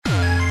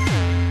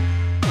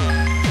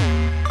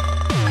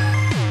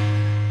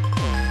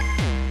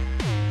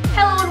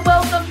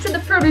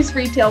Produce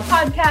Retail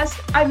Podcast.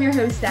 I'm your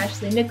host,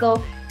 Ashley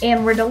Nickel,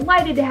 and we're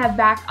delighted to have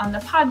back on the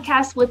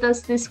podcast with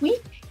us this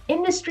week,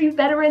 industry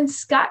veteran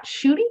Scott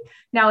Schuette.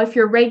 Now, if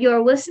you're a regular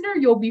listener,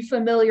 you'll be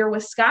familiar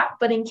with Scott,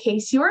 but in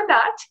case you are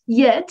not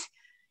yet,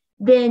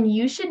 then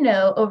you should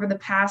know over the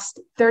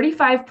past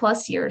 35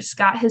 plus years,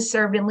 Scott has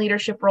served in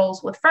leadership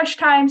roles with Fresh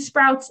Time,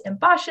 Sprouts, and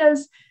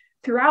Basha's.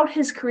 Throughout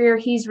his career,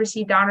 he's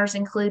received honors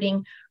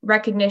including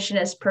recognition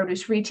as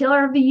Produce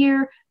Retailer of the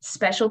Year,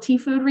 Specialty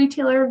Food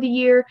Retailer of the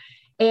Year.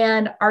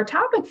 And our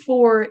topic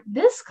for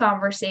this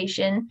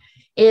conversation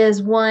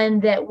is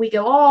one that we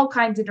go all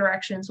kinds of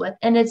directions with,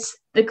 and it's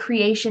the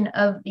creation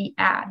of the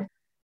ad.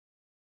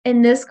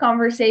 In this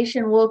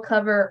conversation, we'll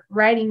cover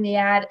writing the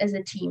ad as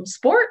a team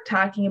sport,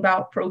 talking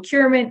about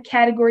procurement,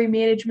 category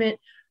management,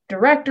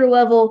 director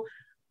level,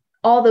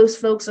 all those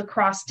folks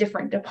across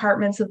different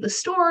departments of the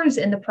stores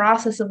and the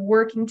process of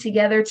working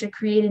together to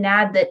create an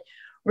ad that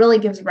really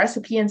gives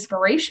recipe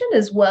inspiration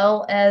as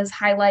well as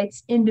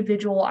highlights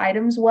individual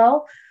items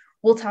well.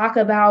 We'll talk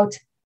about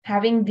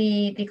having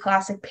the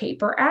classic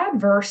paper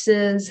ad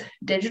versus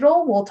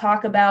digital. We'll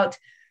talk about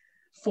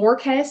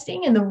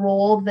forecasting and the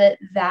role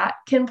that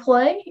can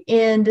play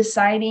in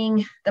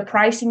deciding the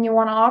pricing you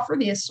want to offer,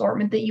 the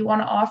assortment that you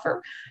want to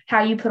offer,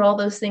 how you put all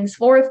those things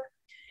forth,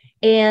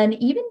 and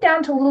even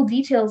down to little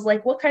details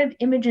like what kind of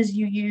images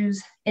you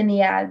use in the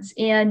ads,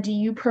 and do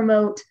you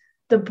promote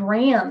the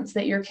brands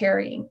that you're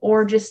carrying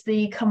or just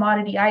the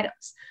commodity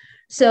items.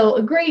 So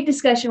a great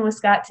discussion with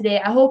Scott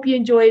today. I hope you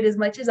enjoyed as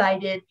much as I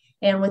did.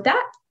 And with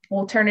that,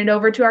 we'll turn it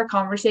over to our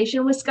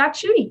conversation with Scott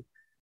Schuette.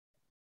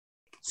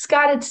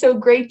 Scott, it's so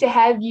great to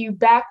have you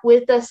back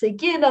with us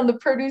again on the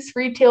Produce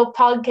Retail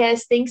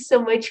Podcast. Thanks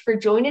so much for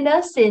joining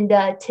us. And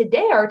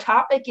today our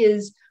topic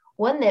is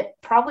one that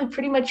probably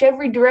pretty much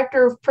every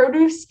director of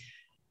produce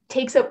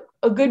takes up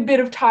a good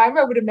bit of time,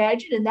 I would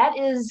imagine, and that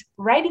is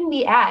writing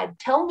the ad.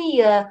 Tell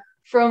me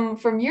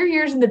from your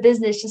years in the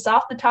business, just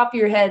off the top of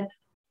your head,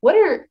 what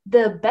are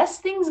the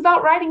best things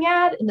about writing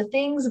ad and the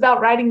things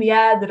about writing the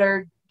ad that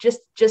are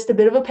just a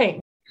bit of a pain?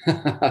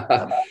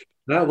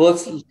 Well,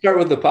 let's start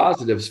with the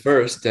positives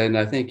first. And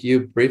I think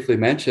you briefly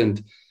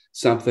mentioned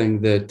something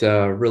that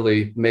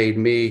really made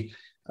me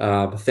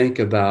think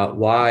about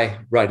why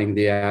writing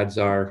the ads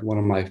are one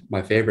of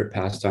my favorite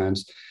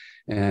pastimes.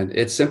 And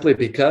it's simply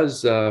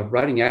because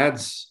writing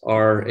ads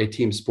are a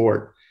team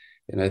sport.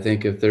 And I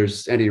think if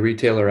there's any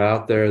retailer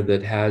out there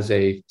that has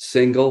a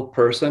single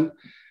person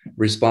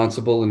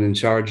responsible and in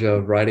charge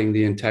of writing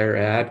the entire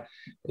ad,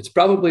 it's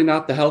probably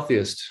not the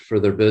healthiest for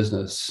their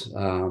business.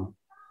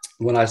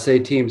 When I say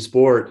team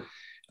sport,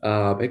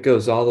 it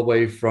goes all the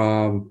way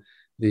from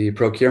the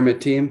procurement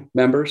team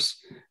members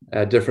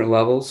at different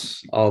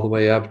levels, all the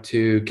way up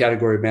to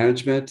category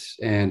management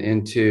and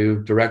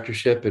into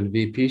directorship and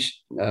VP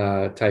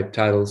type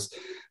titles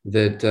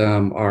that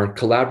are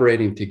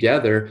collaborating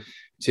together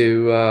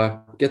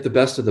to get the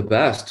best of the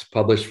best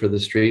published for the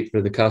street,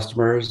 for the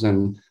customers,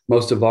 and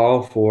most of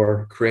all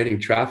for creating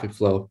traffic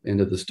flow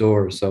into the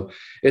stores. So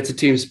it's a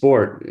team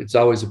sport. It's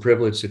always a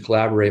privilege to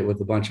collaborate with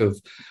a bunch of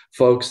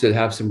folks that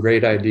have some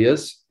great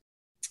ideas.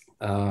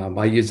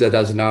 I use that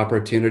as an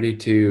opportunity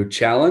to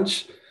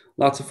challenge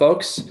lots of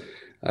folks.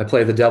 I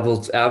play the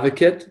devil's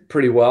advocate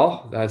pretty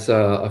well. That's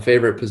a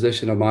favorite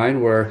position of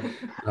mine where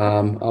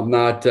I'm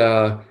not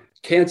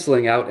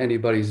canceling out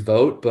anybody's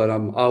vote, but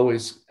I'm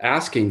always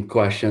asking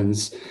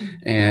questions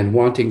and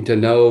wanting to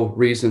know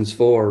reasons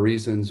for,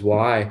 reasons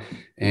why.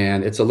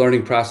 And it's a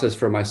learning process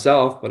for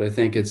myself, but I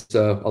think it's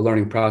a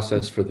learning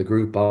process for the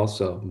group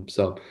also.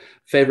 So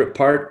favorite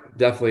part,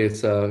 definitely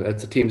it's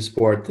a team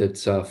sport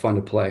that's fun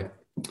to play.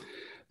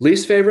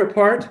 Least favorite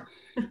part?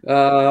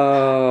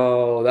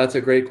 Oh, that's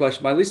a great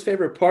question. My least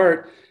favorite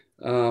part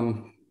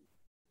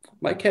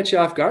might catch you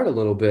off guard a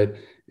little bit.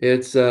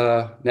 It's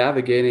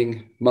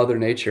navigating Mother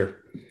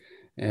Nature.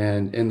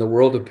 And in the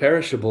world of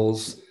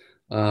perishables,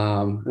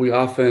 we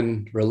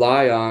often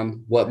rely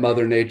on what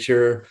Mother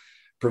Nature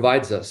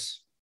provides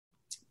us.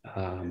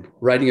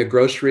 Writing a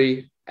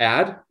grocery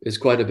ad is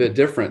quite a bit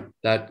different.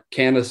 That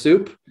can of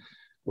soup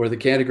or the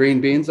can of green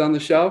beans on the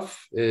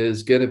shelf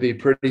is going to be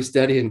pretty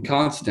steady and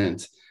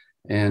constant.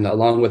 And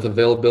along with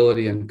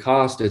availability and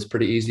cost, it's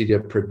pretty easy to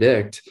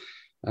predict.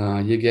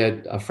 You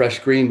get a fresh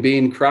green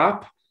bean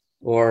crop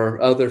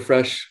or other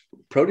fresh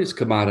produce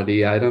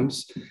commodity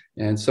items.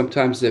 And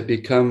sometimes it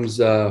becomes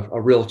a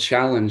real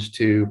challenge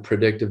to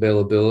predict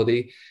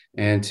availability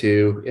and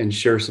to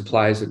ensure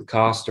supplies and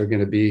costs are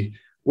going to be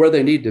where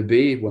they need to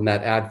be when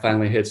that ad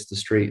finally hits the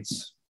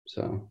streets.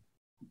 So.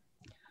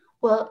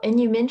 Well, and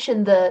you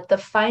mentioned the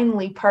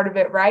finally part of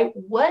it, right?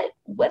 What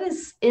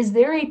is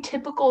there a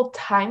typical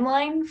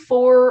timeline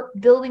for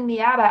building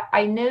the ad?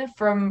 I know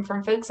from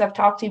folks I've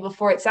talked to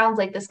before, it sounds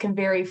like this can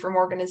vary from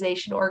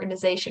organization to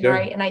organization, sure,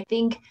 right? And I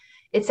think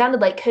it sounded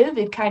like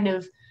COVID kind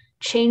of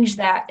changed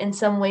that in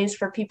some ways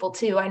for people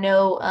too. I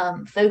know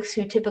folks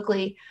who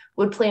typically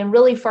would plan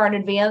really far in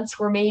advance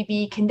were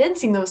maybe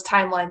condensing those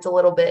timelines a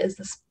little bit as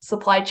the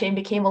supply chain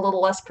became a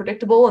little less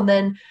predictable. And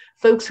then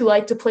folks who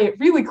like to play it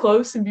really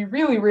close and be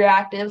really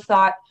reactive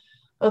thought,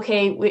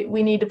 okay,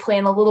 we need to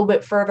plan a little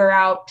bit further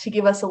out to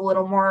give us a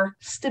little more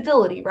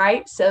stability,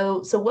 right?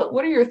 So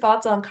what are your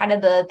thoughts on kind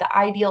of the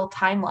ideal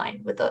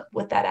timeline with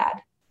that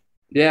ad?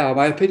 Yeah,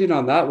 my opinion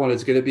on that one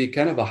is going to be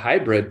kind of a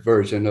hybrid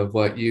version of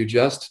what you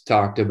just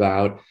talked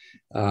about.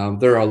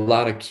 There are a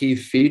lot of key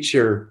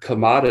feature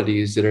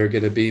commodities that are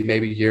going to be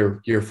maybe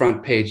your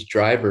front page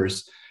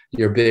drivers,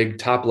 your big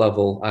top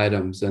level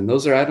items, and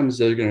those are items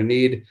that are going to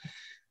need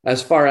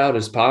as far out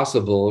as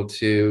possible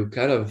to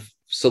kind of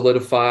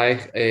solidify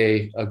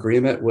a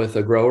agreement with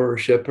a grower or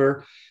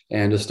shipper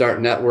and to start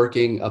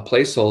networking a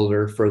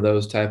placeholder for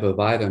those type of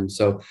items.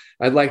 So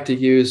I'd like to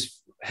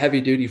use heavy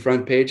duty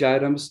front page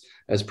items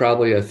as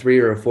probably a 3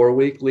 or a 4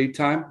 week lead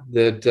time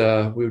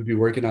that we would be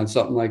working on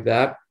something like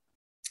that.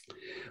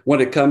 When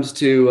it comes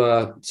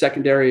to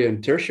secondary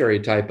and tertiary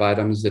type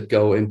items that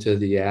go into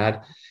the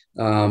ad,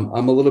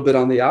 I'm a little bit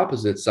on the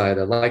opposite side.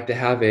 I'd like to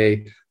have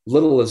a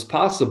little as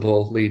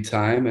possible lead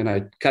time, and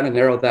I kind of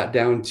narrowed that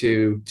down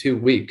to 2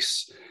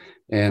 weeks.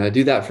 And I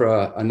do that for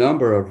a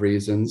number of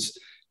reasons.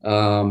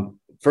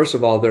 First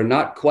of all, they're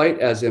not quite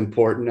as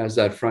important as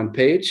that front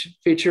page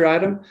feature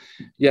item,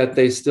 yet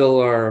they still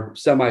are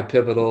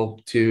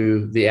semi-pivotal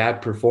to the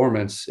ad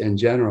performance in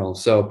general.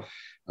 So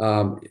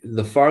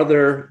the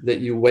farther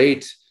that you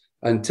wait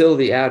until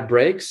the ad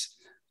breaks,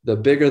 the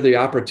bigger the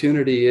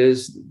opportunity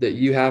is that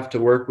you have to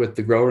work with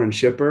the grower and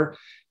shipper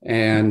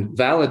and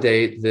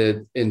validate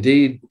that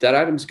indeed that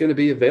item is going to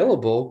be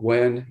available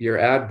when your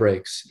ad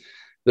breaks.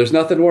 There's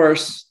nothing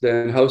worse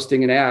than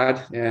hosting an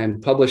ad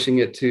and publishing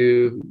it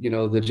to,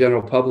 the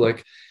general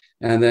public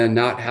and then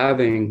not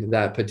having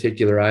that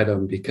particular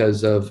item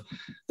because of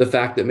the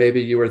fact that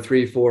maybe you were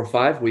 3, 4,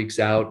 5 weeks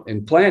out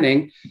in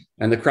planning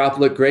and the crop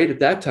looked great at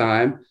that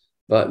time.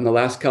 But in the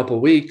last couple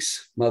of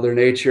weeks, Mother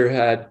Nature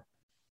had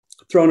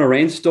thrown a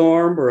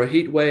rainstorm or a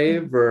heat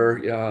wave or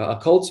a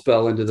cold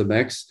spell into the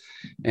mix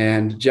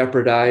and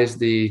jeopardized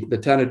the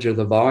tonnage or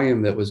the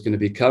volume that was going to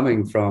be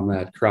coming from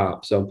that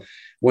crop. So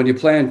when you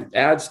plan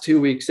ads 2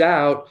 weeks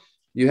out,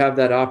 you have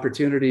that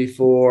opportunity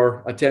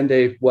for a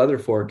 10-day weather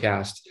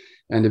forecast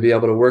and to be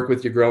able to work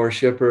with your grower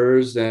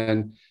shippers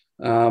and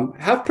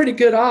have pretty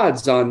good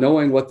odds on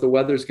knowing what the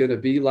weather's going to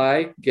be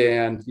like.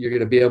 And you're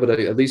going to be able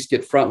to at least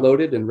get front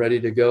loaded and ready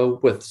to go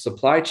with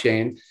supply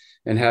chain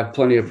and have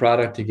plenty of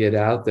product to get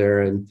out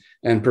there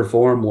and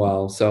perform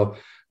well. So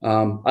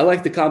I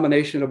like the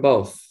combination of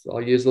both.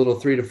 I'll use a little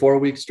 3 to 4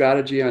 week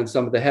strategy on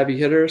some of the heavy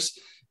hitters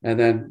and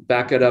then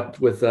back it up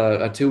with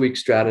a 2 week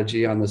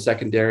strategy on the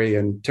secondary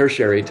and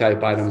tertiary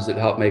type items that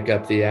help make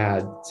up the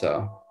ad.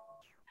 So.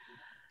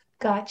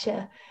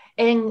 Gotcha.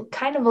 And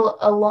kind of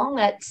along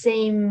that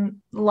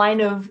same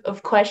line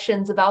of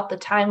questions about the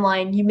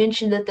timeline, you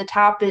mentioned at the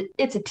top,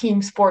 it's a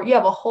team sport. You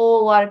have a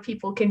whole lot of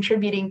people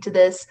contributing to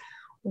this.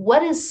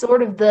 What does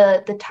sort of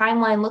the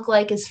timeline look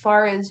like as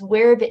far as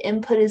where the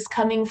input is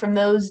coming from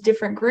those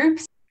different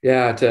groups?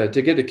 Yeah, to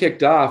get it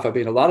kicked off, I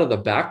mean, a lot of the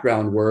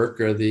background work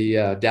or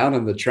the down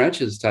in the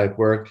trenches type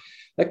work,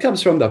 that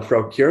comes from the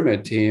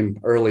procurement team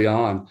early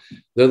on.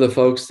 They're the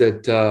folks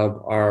that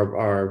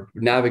are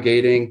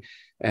navigating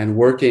and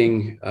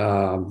working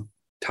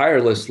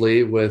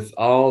tirelessly with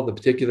all the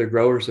particular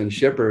growers and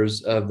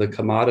shippers of the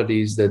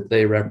commodities that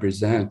they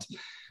represent.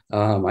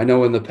 I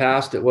know in the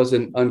past, it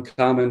wasn't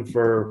uncommon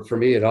for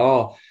me at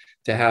all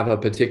to have a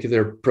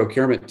particular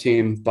procurement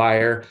team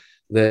buyer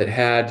that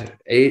had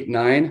 8,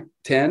 9,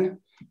 10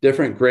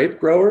 different grape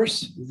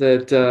growers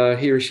that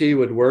he or she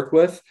would work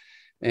with.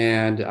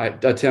 And I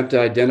attempt to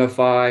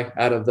identify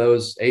out of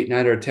those 8,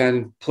 9, or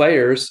 10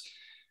 players,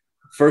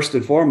 first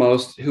and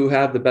foremost, who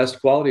had the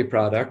best quality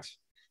product.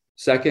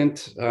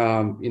 Second,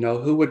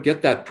 who would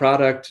get that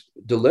product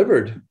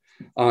delivered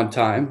on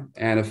time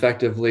and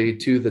effectively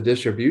to the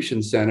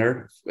distribution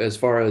center as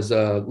far as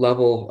a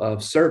level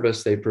of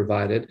service they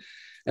provided.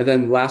 And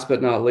then last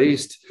but not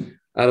least,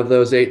 out of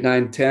those 8,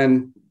 9,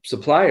 10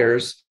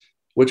 suppliers,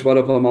 which one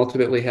of them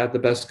ultimately had the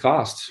best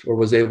cost or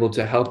was able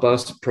to help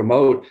us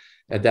promote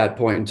at that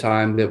point in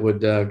time that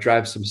would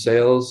drive some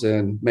sales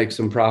and make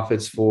some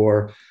profits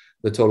for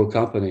the total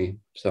company.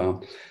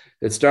 So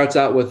it starts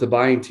out with the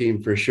buying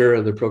team for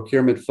sure. The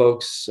procurement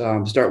folks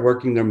start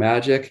working their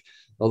magic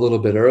a little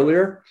bit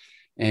earlier.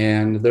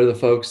 And they're the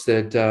folks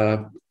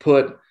that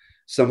put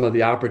some of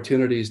the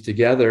opportunities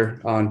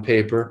together on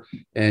paper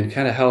and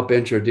kind of help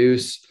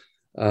introduce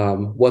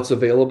what's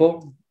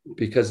available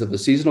because of the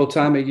seasonal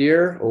time of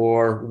year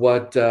or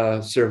what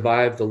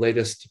survived the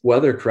latest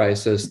weather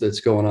crisis that's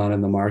going on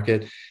in the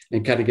market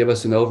and kind of give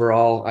us an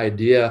overall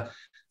idea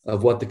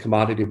of what the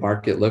commodity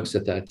market looks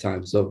at that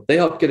time. So they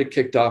help get it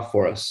kicked off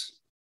for us.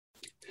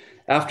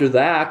 After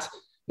that,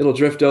 it'll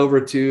drift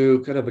over to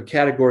kind of a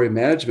category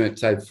management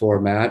type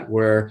format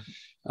where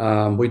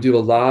we do a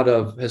lot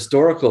of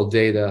historical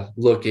data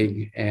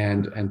looking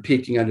and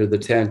peeking under the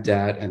tent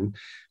at and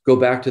go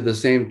back to the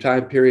same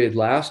time period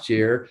last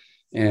year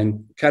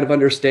and kind of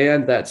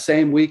understand that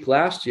same week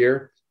last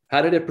year,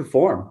 how did it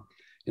perform?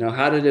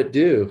 How did it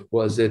do?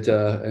 Was it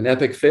an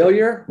epic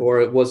failure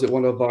or was it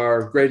one of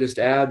our greatest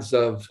ads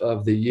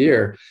of the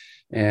year?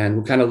 And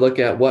we'll kind of look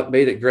at what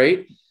made it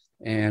great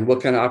and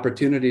what kind of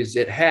opportunities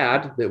it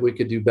had that we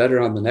could do better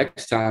on the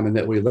next time and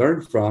that we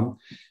learned from,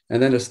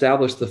 and then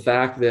establish the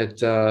fact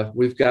that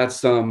we've got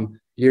some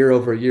year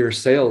over year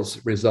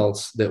sales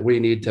results that we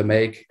need to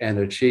make and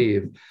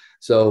achieve.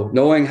 So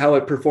knowing how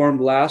it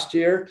performed last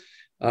year,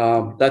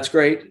 that's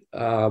great.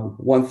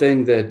 One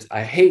thing that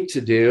I hate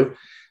to do,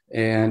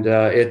 and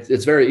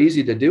it's very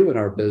easy to do in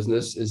our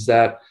business, is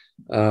that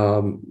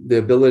the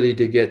ability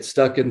to get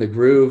stuck in the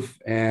groove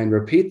and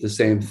repeat the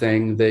same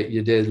thing that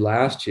you did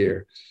last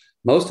year.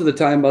 Most of the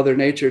time, Mother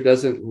Nature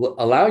doesn't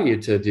allow you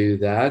to do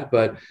that,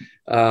 but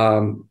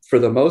for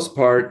the most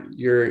part,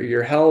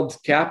 you're held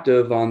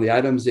captive on the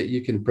items that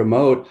you can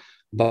promote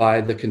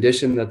by the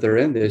condition that they're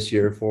in this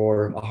year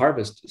for a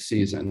harvest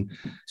season.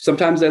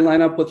 Sometimes they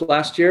line up with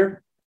last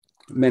year,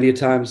 many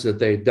times that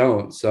they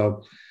don't.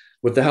 So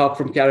with the help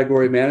from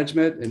category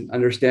management and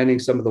understanding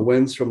some of the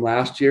wins from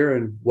last year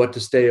and what to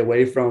stay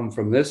away from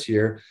this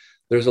year,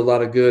 there's a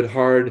lot of good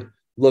hard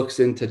looks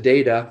into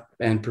data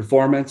and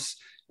performance,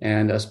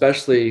 and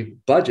especially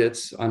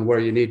budgets on where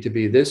you need to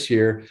be this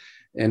year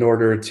in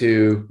order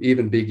to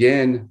even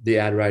begin the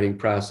ad writing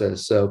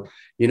process. So,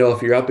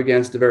 if you're up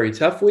against a very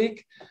tough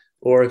week,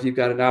 or if you've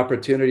got an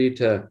opportunity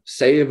to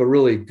save a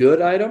really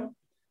good item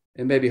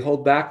and maybe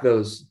hold back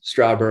those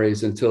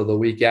strawberries until the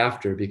week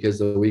after, because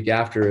the week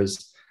after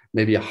is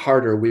maybe a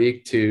harder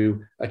week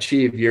to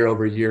achieve year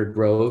over year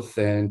growth.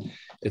 And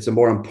it's a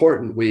more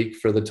important week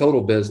for the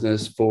total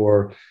business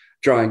for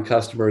drawing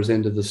customers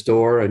into the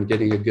store and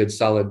getting a good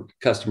solid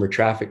customer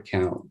traffic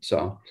count.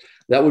 So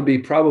that would be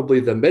probably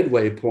the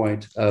midway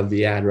point of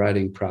the ad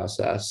writing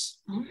process.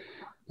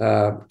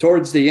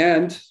 Towards the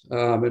end,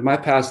 in my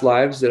past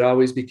lives, it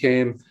always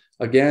became,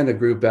 again, a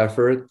group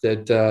effort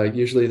that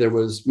usually there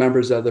was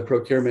members of the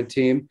procurement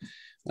team,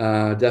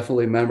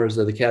 definitely members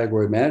of the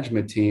category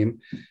management team,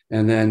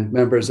 and then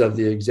members of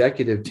the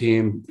executive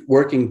team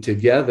working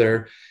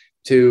together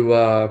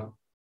to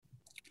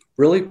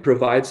really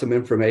provide some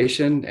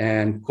information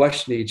and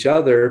question each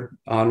other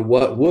on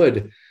what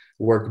would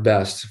work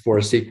best for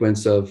a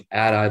sequence of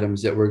ad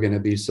items that were going to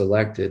be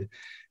selected.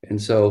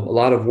 And so a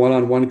lot of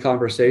one-on-one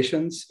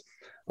conversations,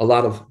 a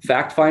lot of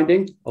fact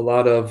finding, a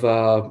lot of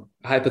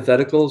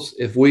hypotheticals.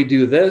 If we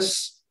do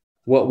this,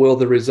 what will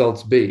the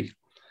results be?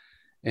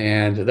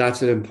 And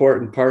that's an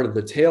important part of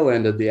the tail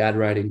end of the ad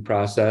writing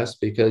process,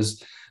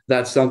 because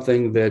that's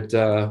something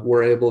that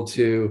we're able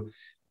to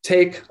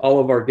take all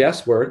of our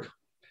guesswork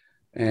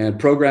and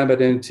program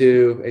it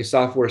into a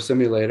software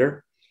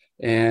simulator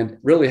and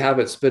really have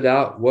it spit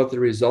out what the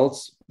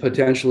results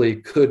potentially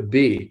could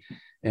be.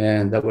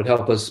 And that would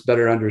help us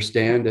better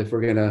understand if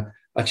we're going to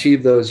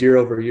achieve those year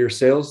over year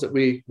sales that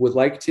we would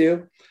like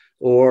to,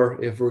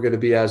 or if we're going to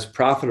be as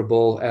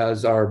profitable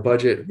as our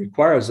budget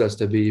requires us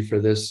to be for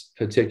this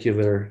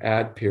particular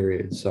ad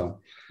period. So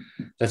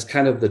that's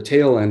kind of the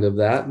tail end of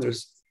that.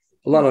 There's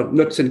a lot of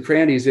nooks and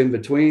crannies in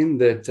between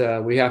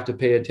that we have to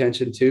pay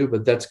attention to,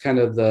 but that's kind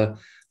of the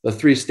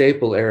three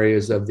staple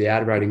areas of the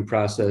ad writing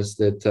process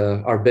that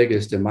are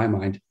biggest in my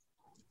mind.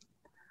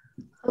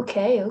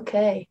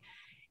 Okay.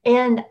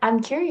 And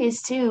I'm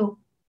curious too,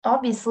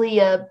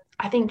 obviously,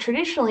 I think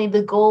traditionally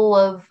the goal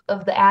of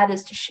the ad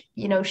is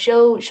to,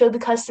 show the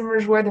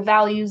customers where the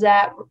value's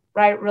at,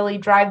 right? Really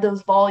drive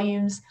those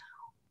volumes.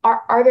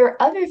 Are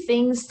there other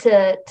things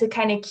to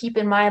kind of keep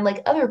in mind,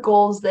 like other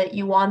goals that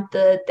you want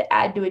the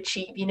ad to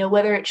achieve,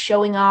 whether it's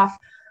showing off?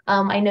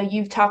 I know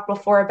you've talked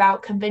before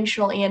about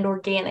conventional and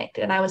organic,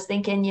 and I was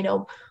thinking,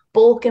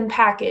 bulk and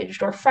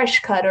packaged or fresh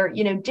cut, or,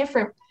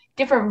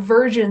 different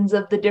versions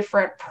of the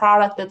different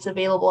product that's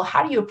available.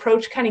 How do you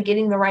approach kind of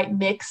getting the right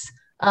mix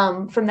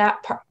from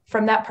that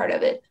part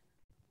of it?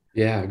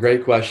 Yeah,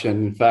 great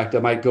question. In fact, I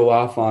might go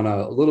off on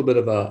a little bit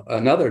of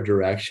another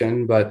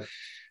direction, but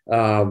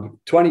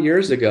 20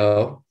 years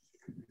ago,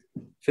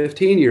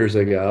 15 years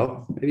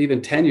ago, maybe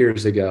even 10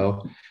 years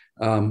ago,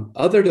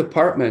 other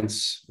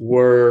departments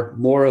were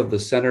more of the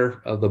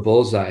center of the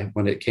bullseye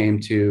when it came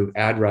to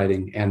ad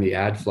writing and the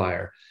ad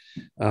flyer.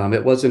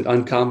 It wasn't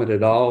uncommon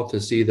at all to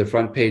see the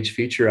front page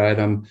feature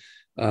item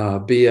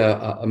be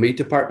a meat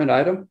department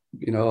item,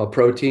 a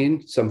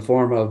protein, some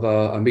form of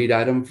a meat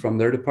item from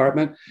their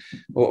department,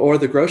 or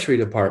the grocery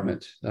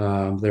department.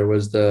 There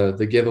was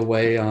the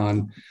giveaway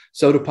on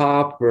soda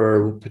pop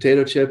or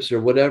potato chips or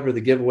whatever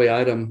the giveaway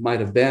item might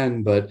have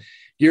been. But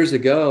years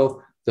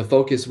ago, the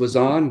focus was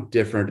on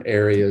different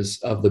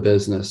areas of the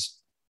business.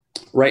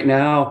 Right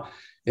now,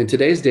 in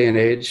today's day and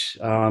age,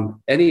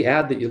 any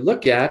ad that you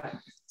look at,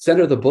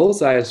 center of the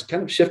bullseye has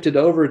kind of shifted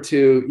over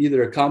to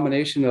either a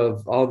combination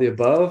of all the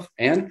above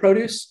and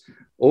produce,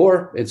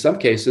 or in some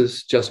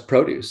cases, just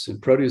produce. And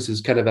produce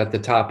is kind of at the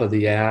top of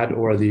the ad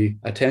or the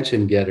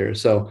attention getter.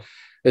 So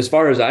as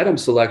far as item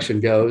selection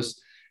goes,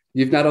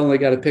 you've not only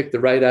got to pick the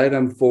right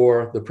item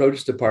for the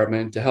produce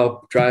department to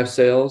help drive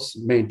sales,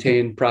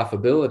 maintain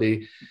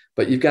profitability,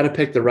 but you've got to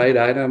pick the right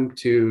item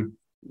to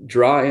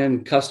draw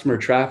in customer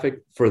traffic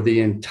for the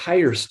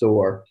entire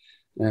store.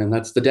 And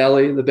that's the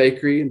deli, the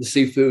bakery, and the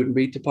seafood and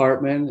meat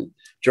department,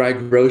 dry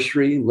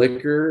grocery and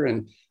liquor,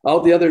 and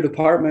all the other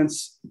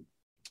departments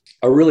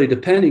are really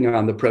depending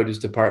on the produce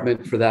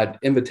department for that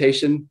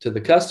invitation to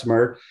the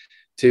customer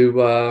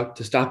to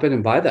stop in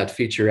and buy that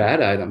feature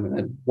ad item.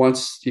 And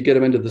once you get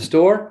them into the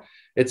store,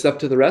 it's up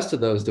to the rest of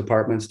those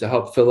departments to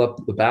help fill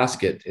up the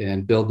basket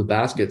and build the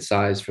basket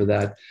size for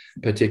that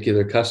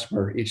particular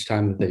customer each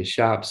time that they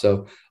shop.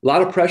 So a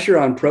lot of pressure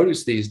on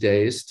produce these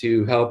days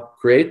to help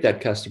create that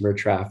customer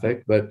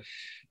traffic. But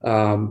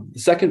the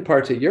second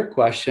part to your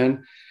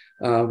question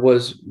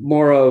was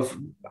more of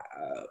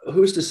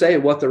who's to say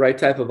what the right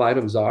type of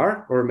items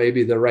are, or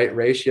maybe the right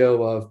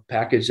ratio of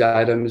packaged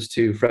items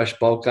to fresh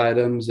bulk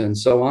items and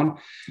so on.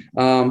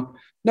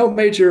 No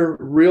major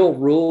real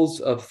rules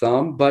of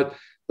thumb, but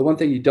the one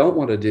thing you don't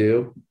want to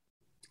do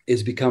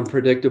is become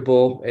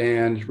predictable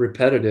and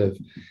repetitive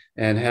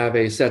and have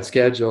a set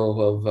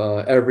schedule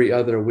of every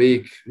other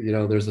week.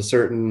 There's a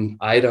certain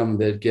item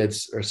that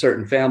gets, or a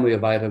certain family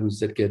of items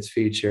that gets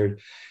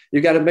featured. You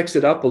got to mix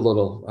it up a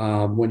little.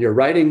 When you're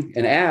writing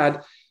an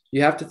ad,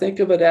 you have to think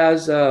of it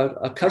as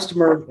a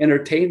customer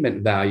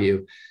entertainment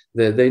value.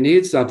 That they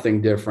need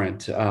something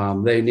different.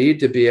 They need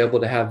to be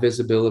able to have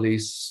visibility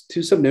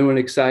to some new and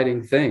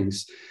exciting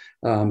things.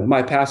 In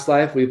my past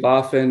life, we've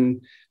often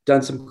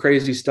done some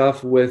crazy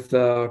stuff with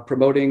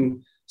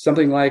promoting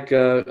something like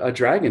a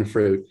dragon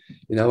fruit,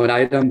 an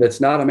item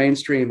that's not a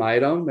mainstream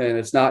item, and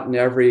it's not in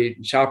every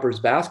shopper's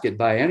basket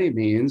by any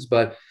means,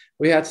 but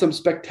we had some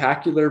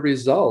spectacular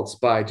results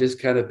by just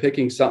kind of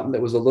picking something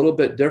that was a little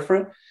bit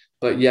different,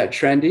 but yet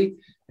trendy,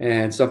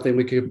 and something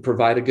we could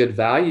provide a good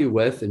value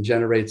with and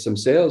generate some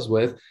sales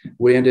with.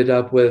 We ended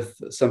up with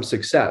some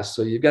success.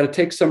 So you've got to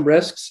take some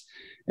risks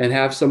and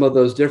have some of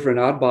those different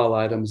oddball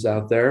items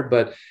out there.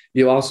 But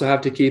you also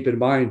have to keep in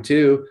mind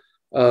too,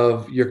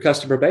 of your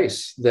customer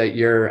base that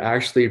you're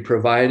actually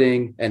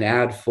providing an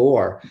ad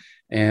for.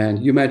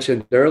 And you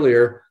mentioned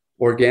earlier,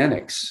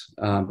 organics.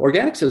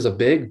 Organics is a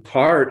big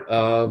part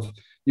of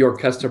your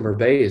customer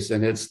base,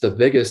 and it's the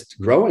biggest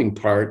growing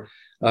part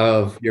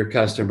of your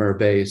customer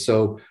base.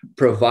 So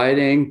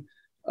providing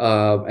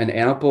an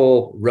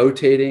ample,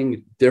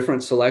 rotating,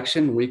 different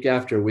selection week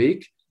after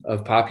week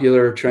of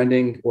popular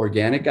trending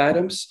organic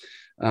items,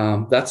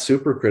 that's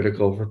super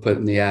critical for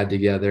putting the ad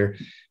together.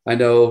 I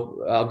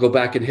know I'll go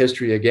back in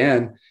history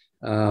again.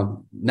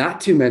 Not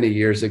too many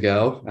years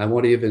ago, I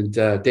won't even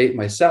date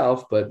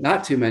myself, but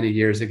not too many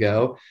years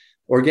ago,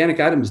 organic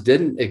items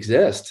didn't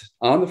exist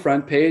on the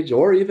front page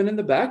or even in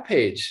the back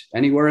page,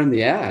 anywhere in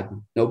the ad.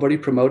 Nobody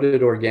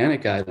promoted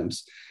organic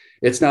items.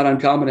 It's not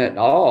uncommon at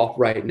all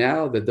right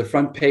now that the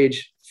front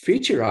page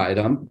feature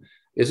item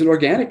is an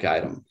organic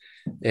item.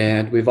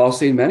 And we've all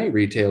seen many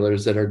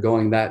retailers that are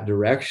going that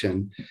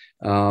direction.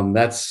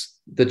 That's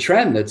the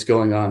trend that's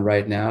going on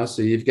right now.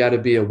 So you've got to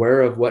be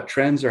aware of what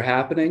trends are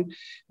happening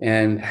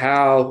and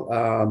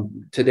how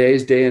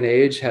today's day and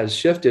age has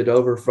shifted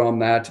over from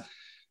that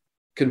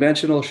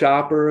conventional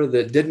shopper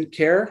that didn't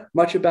care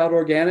much about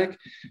organic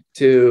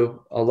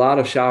to a lot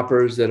of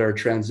shoppers that are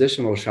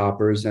transitional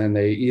shoppers, and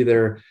they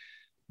either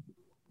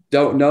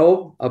don't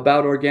know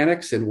about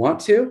organics and want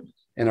to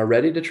and are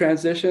ready to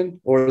transition,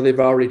 or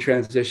they've already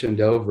transitioned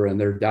over and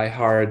they're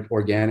diehard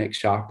organic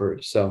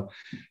shoppers. So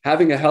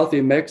having a healthy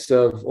mix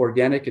of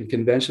organic and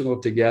conventional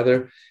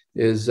together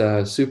is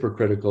super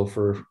critical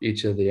for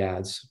each of the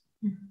ads.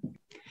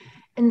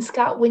 And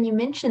Scott, when you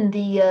mentioned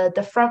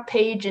the front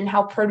page and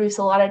how produce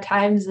a lot of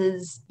times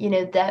is,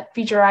 that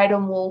feature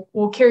item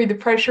will carry the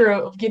pressure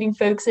of getting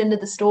folks into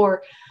the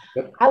store.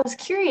 Yep. I was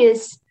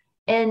curious,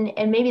 and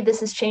maybe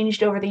this has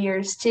changed over the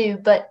years too,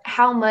 but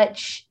how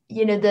much,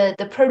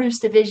 the produce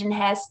division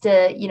has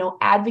to,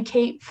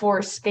 advocate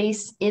for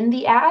space in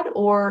the ad,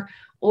 or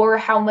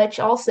how much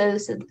also,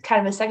 so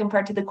kind of a second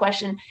part to the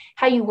question,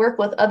 how you work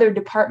with other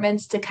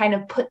departments to kind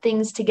of put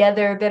things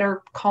together that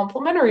are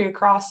complementary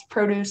across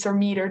produce or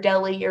meat or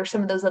deli or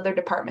some of those other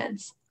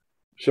departments.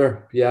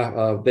 Sure.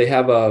 Yeah. They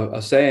have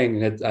a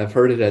saying, and I've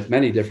heard it at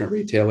many different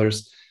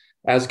retailers: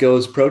 as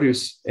goes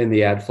produce in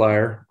the ad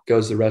flyer,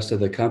 goes the rest of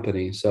the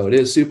company. So it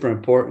is super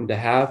important to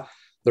have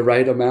the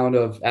right amount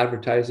of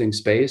advertising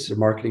space or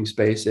marketing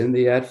space in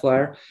the ad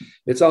flyer.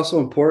 It's also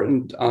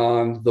important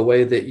on the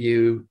way that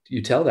you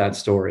tell that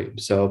story.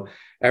 So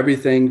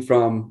everything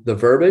from the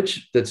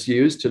verbiage that's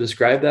used to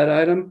describe that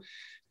item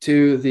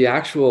to the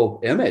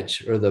actual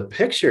image or the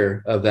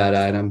picture of that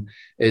item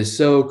is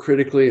so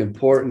critically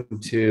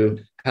important to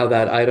how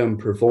that item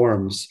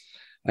performs.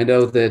 I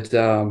know that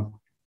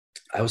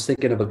I was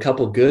thinking of a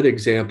couple good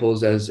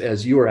examples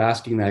as you were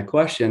asking that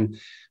question.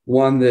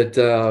 One that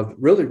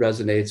really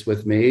resonates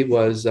with me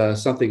was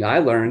something I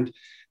learned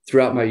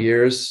throughout my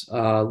years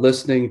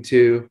listening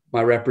to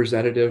my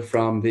representative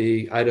from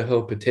the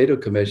Idaho Potato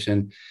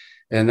Commission.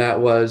 And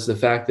that was the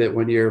fact that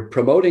when you're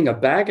promoting a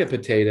bag of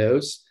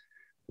potatoes,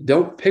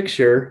 don't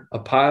picture a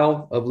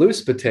pile of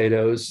loose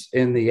potatoes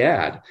in the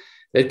ad.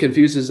 It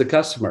confuses the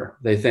customer.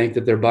 They think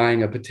that they're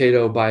buying a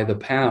potato by the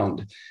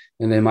pound,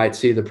 and they might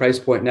see the price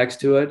point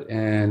next to it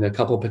and a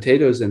couple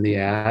potatoes in the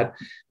ad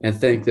and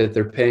think that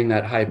they're paying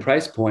that high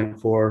price point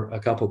for a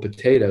couple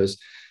potatoes.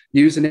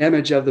 Use an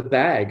image of the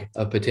bag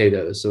of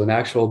potatoes. So an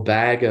actual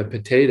bag of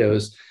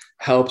potatoes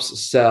helps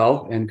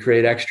sell and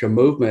create extra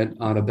movement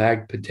on a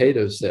bagged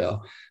potato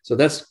sale. So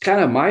that's kind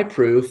of my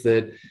proof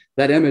that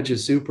that image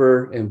is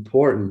super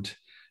important.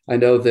 I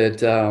know that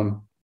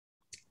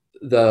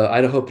the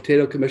Idaho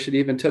Potato Commission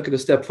even took it a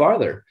step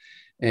farther,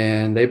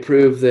 and they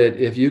proved that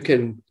if you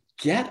can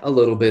get a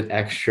little bit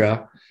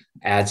extra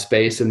ad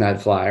space in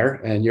that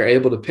flyer and you're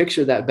able to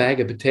picture that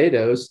bag of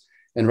potatoes,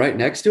 and right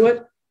next to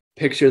it,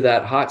 picture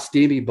that hot,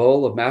 steamy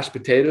bowl of mashed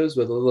potatoes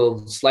with a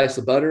little slice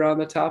of butter on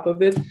the top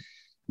of it,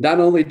 not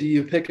only do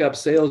you pick up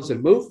sales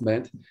and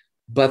movement,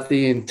 but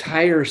the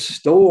entire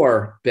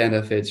store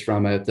benefits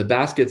from it. The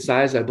basket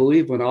size, I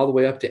believe, went all the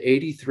way up to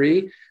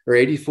 $83 or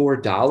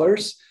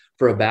 $84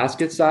 for a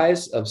basket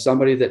size of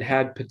somebody that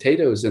had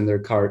potatoes in their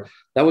cart.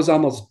 That was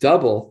almost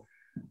double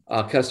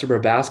a customer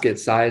basket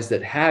size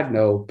that had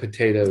no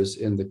potatoes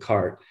in the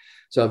cart.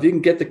 So if you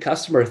can get the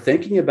customer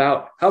thinking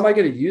about, how am I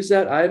going to use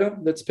that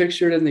item that's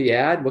pictured in the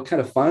ad? What kind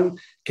of fun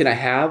can I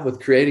have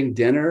with creating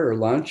dinner or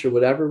lunch or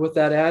whatever with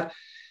that ad?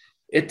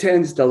 It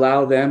tends to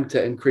allow them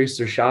to increase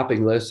their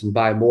shopping list and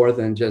buy more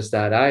than just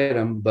that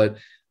item, but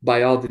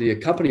buy all the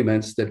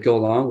accompaniments that go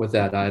along with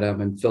that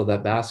item and fill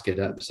that basket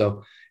up.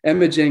 So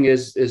imaging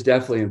is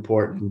definitely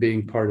important,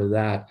 being part of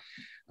that.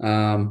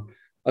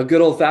 A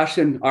good old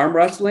fashioned arm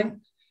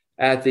wrestling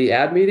at the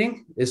ad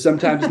meeting is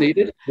sometimes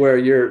needed, where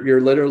you're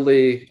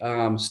literally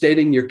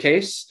stating your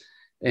case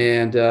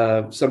and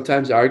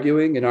sometimes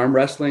arguing and arm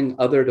wrestling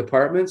other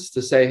departments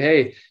to say,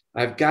 hey,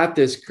 I've got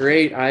this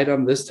great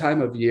item this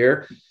time of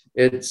year.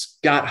 It's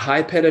got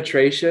high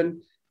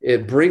penetration.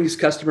 It brings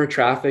customer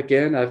traffic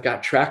in. I've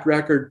got track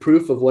record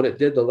proof of what it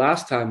did the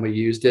last time we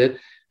used it.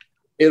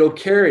 It'll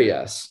carry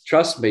us.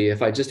 Trust me,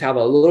 if I just have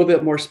a little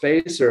bit more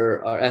space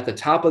or at the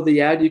top of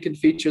the ad, you can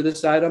feature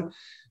this item.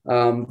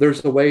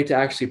 There's a way to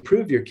actually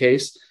prove your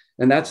case.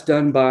 And that's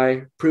done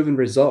by proven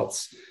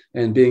results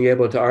and being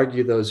able to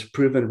argue those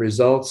proven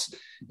results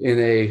in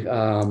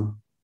a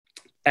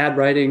ad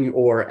writing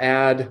or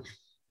ad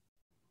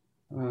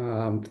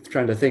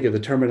trying to think of the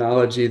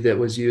terminology that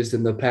was used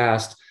in the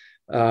past.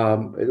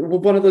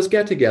 One of those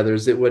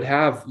get-togethers that would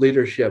have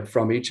leadership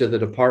from each of the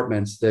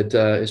departments that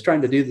is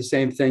trying to do the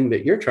same thing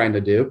that you're trying to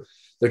do.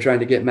 They're trying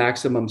to get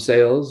maximum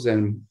sales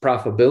and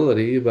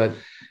profitability, but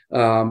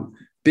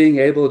being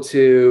able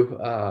to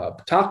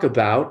talk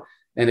about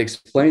and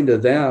explain to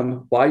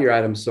them why your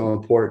item's so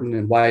important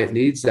and why it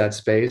needs that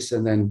space,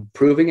 and then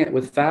proving it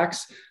with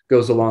facts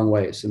goes a long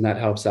ways, and that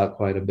helps out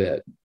quite a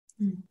bit.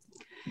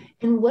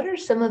 And what are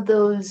some of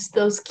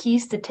those key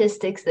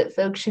statistics that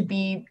folks should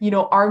be,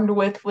 armed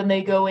with when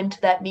they go into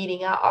that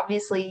meeting?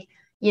 Obviously,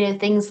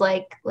 things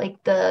like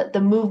the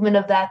movement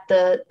of that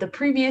the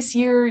previous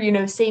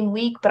year, same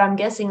week, but I'm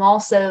guessing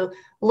also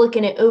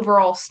looking at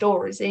overall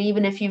stores. And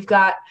even if you've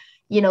got,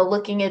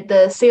 looking at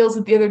the sales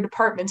of the other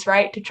departments,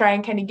 right, to try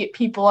and kind of get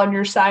people on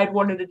your side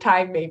one at a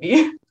time,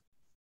 maybe.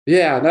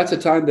 Yeah, and that's a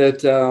time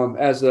that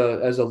as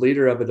a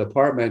leader of a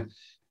department,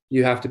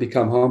 you have to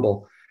become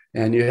humble.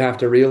 And you have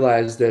to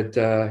realize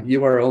that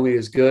you are only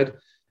as good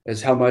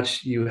as how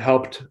much you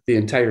helped the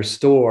entire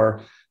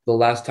store the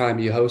last time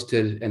you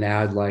hosted an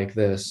ad like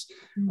this.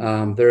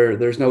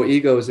 There's no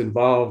egos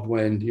involved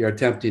when you're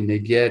attempting to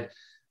get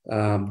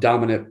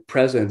dominant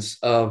presence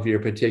of your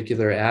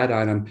particular ad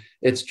item.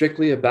 It's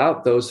strictly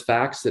about those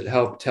facts that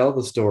help tell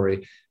the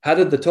story. How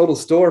did the total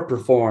store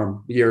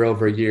perform year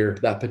over year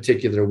that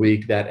particular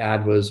week that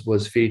ad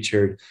was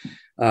featured?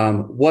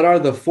 What are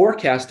the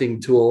forecasting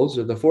tools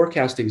or the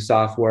forecasting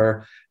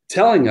software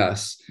telling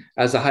us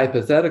as a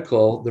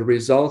hypothetical the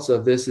results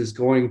of this is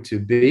going to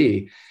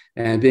be?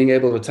 And being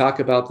able to talk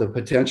about the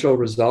potential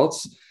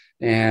results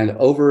and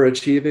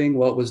overachieving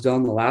what was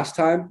done the last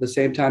time, the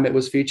same time it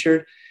was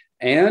featured,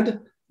 and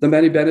the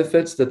many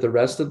benefits that the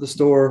rest of the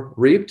store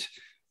reaped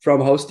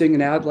from hosting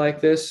an ad like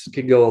this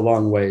can go a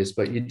long ways.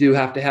 But you do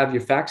have to have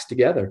your facts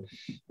together.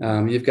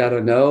 You've got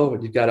to know,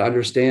 you've got to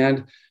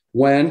understand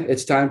when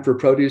it's time for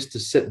produce to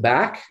sit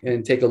back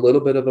and take a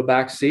little bit of a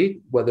back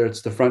seat, whether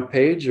it's the front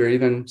page or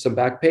even some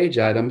back page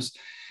items,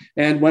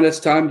 and when it's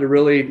time to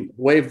really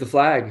wave the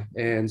flag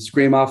and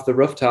scream off the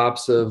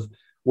rooftops of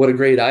what a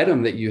great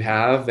item that you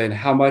have and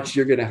how much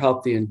you're going to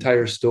help the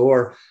entire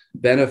store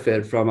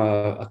benefit from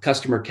a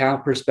customer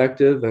count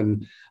perspective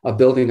and a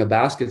building a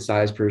basket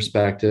size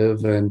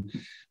perspective. And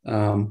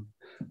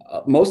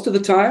most of the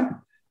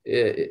time,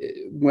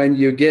 when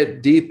you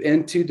get deep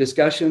into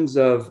discussions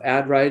of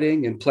ad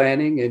writing and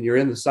planning and you're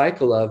in the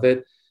cycle of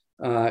it,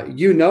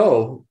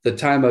 the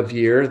time of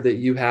year that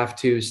you have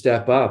to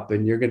step up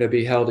and you're going to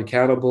be held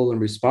accountable and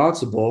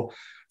responsible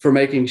for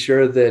making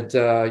sure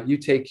that you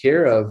take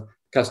care of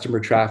customer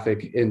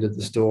traffic into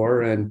the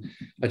store and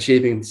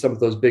achieving some of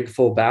those big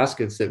full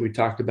baskets that we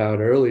talked about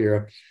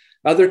earlier.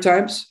 Other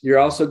times, you're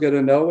also going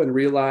to know and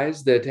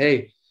realize that,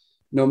 hey,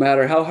 no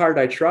matter how hard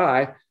I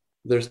try,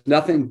 there's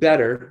nothing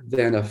better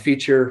than a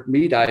feature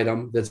meat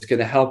item that's going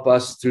to help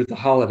us through the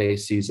holiday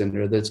season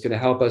or that's going to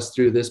help us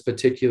through this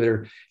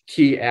particular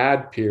key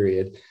ad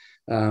period.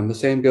 The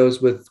same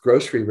goes with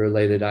grocery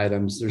related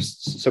items. There's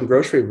some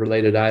grocery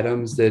related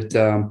items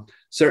that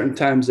certain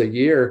times a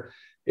year,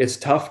 it's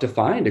tough to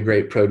find a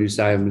great produce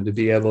item to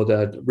be able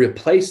to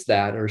replace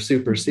that or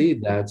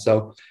supersede that.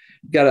 So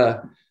you got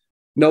to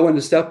know when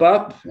to step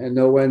up and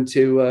know when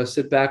to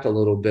sit back a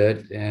little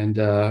bit and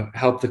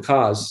help the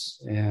cause.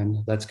 And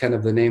that's kind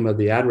of the name of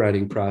the ad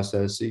writing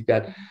process. So you've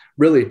got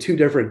really two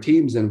different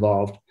teams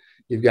involved.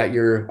 You've got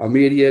your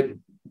immediate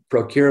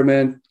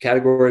procurement,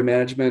 category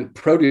management,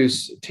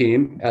 produce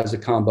team as a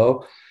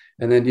combo.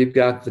 And then you've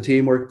got the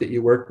teamwork that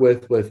you work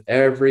with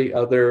every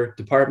other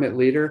department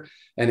leader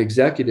and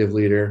executive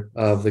leader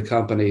of the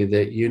company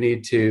that you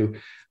need to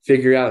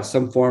figure out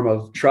some form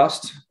of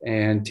trust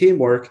and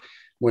teamwork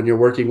when you're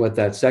working with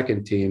that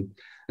second team.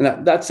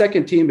 And that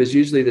second team is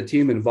usually the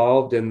team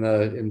involved in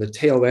the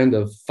tail end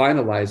of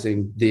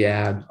finalizing the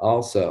ad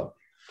also.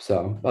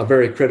 So a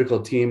very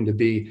critical team to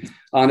be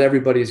on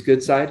everybody's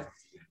good side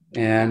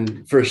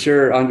and for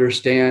sure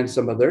understand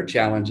some of their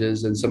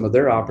challenges and some of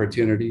their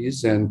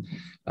opportunities and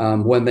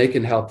when they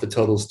can help the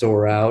total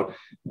store out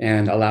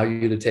and allow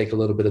you to take a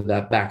little bit of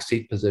that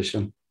backseat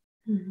position.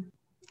 Mm-hmm.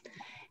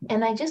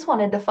 And I just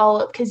wanted to follow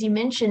up because you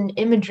mentioned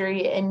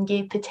imagery and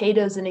gave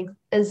potatoes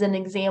as an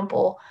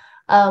example.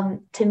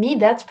 To me,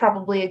 that's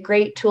probably a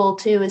great tool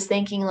too, is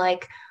thinking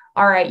like,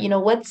 all right,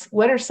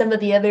 what are some of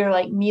the other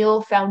like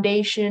meal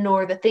foundation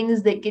or the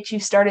things that get you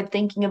started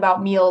thinking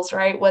about meals,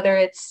 right? Whether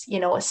it's,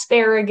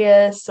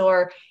 asparagus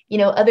or,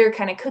 other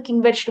kind of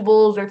cooking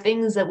vegetables or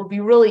things that would be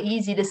really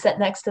easy to set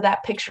next to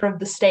that picture of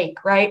the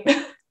steak, right?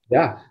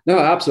 Yeah, no,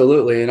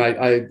 absolutely. And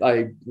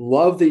I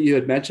love that you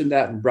had mentioned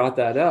that and brought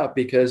that up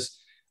because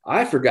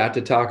I forgot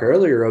to talk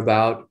earlier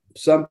about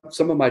some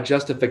of my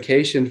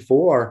justification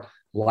for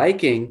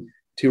liking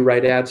to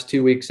write ads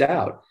 2 weeks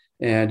out.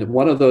 And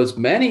one of those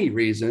many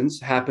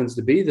reasons happens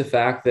to be the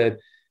fact that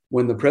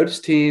when the produce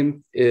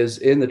team is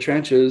in the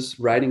trenches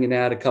writing an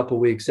ad a couple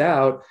weeks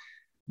out,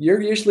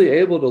 you're usually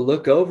able to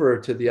look over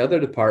to the other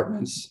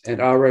departments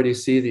and already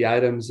see the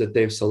items that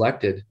they've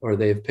selected or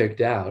they've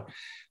picked out.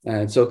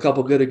 And so a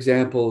couple good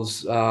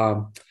examples.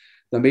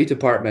 The meat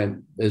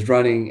department is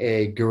running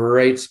a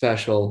great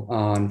special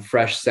on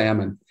fresh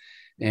salmon.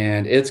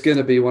 And it's going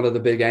to be one of the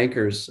big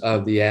anchors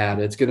of the ad.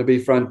 It's going to be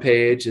front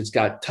page. It's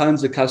got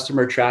tons of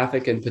customer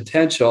traffic and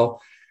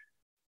potential.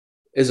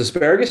 Is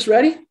asparagus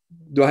ready?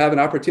 Do I have an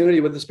opportunity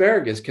with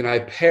asparagus? Can I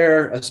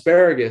pair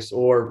asparagus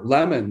or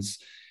lemons,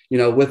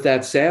 with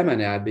that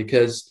salmon ad?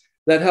 Because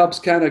that helps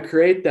kind of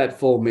create that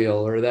full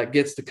meal, or that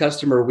gets the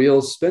customer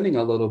wheels spinning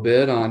a little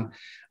bit on,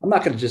 I'm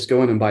not going to just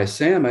go in and buy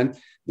salmon.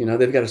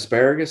 They've got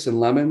asparagus and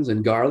lemons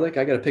and garlic.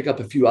 I got to pick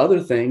up a few other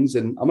things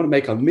and I'm going to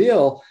make a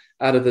meal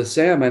out of the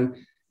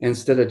salmon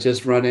instead of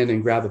just run in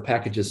and grab a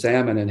package of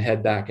salmon and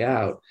head back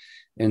out.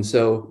 And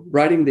so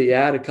writing the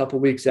ad a couple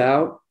weeks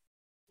out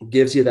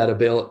gives you that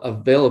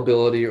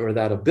availability or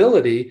that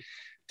ability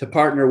to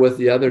partner with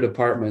the other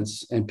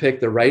departments and pick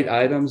the right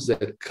items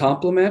that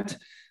complement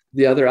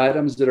the other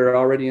items that are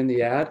already in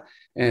the ad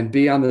and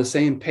be on the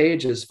same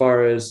page as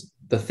far as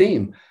the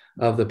theme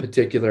of the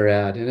particular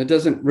ad. And it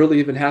doesn't really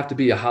even have to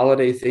be a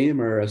holiday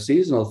theme or a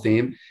seasonal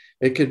theme.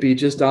 It could be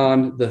just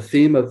on the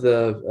theme of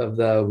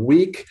the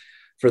week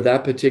for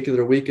that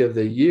particular week of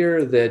the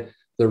year that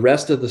the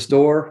rest of the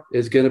store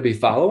is going to be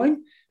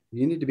following.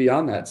 You need to be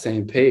on that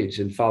same page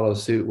and follow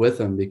suit with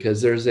them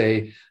because there's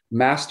a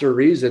master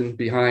reason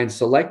behind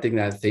selecting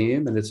that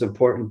theme, and it's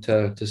important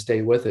to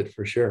stay with it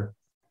for sure.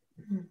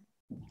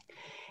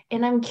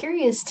 And I'm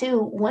curious too,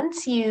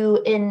 once you,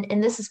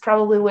 and this is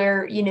probably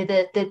where,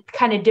 the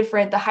kind of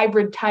different, the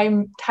hybrid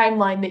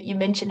timeline that you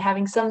mentioned,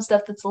 having some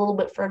stuff that's a little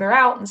bit further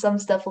out and some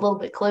stuff a little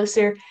bit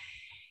closer.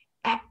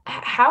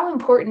 How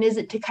important is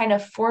it to kind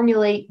of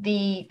formulate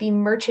the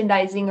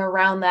merchandising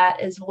around that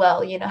as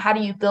well? How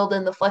do you build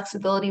in the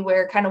flexibility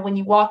where kind of when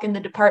you walk in the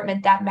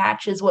department, that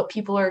matches what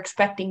people are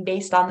expecting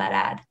based on that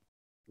ad?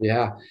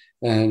 Yeah.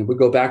 And we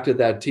go back to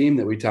that team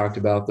that we talked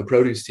about, the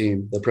produce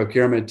team, the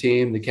procurement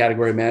team, the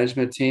category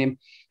management team.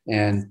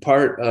 And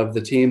part of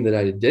the team that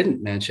I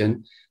didn't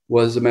mention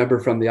was a member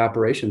from the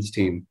operations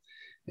team.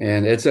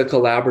 And it's a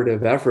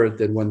collaborative effort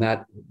that when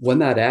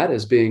that ad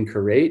is being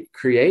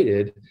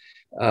created,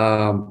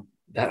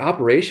 that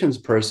operations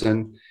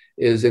person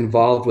is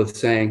involved with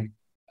saying,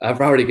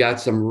 I've already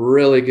got some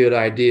really good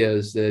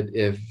ideas that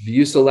if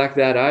you select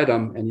that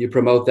item and you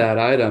promote that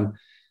item,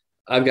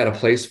 I've got a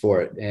place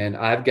for it. And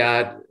I've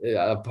got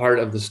a part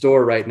of the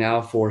store right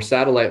now for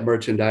satellite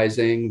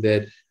merchandising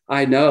that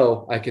I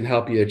know I can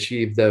help you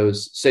achieve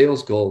those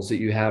sales goals that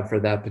you have for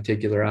that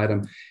particular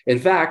item. In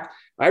fact,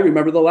 I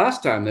remember the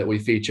last time that we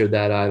featured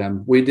that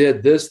item. We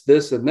did this,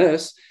 this, and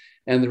this,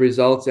 and the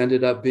results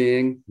ended up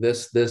being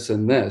this, this,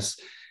 and this.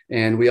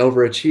 And we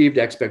overachieved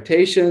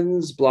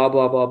expectations, blah,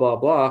 blah, blah, blah,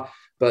 blah.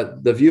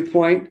 But the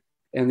viewpoint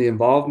and the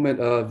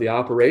involvement of the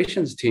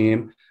operations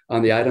team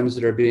on the items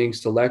that are being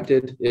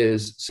selected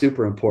is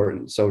super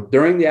important. So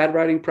during the ad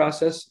writing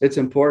process, it's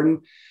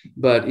important,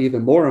 but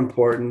even more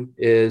important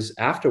is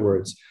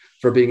afterwards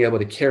for being able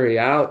to carry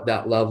out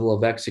that level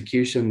of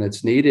execution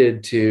that's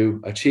needed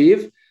to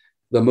achieve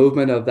the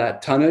movement of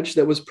that tonnage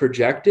that was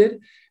projected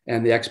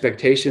and the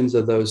expectations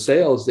of those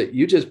sales that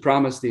you just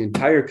promised the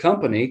entire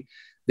company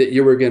that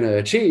you were going to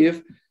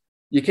achieve,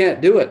 you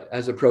can't do it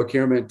as a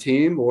procurement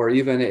team or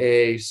even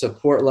a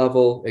support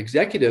level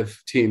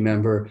executive team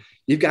member.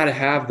 You've got to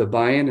have the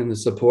buy-in and the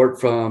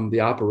support from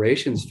the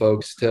operations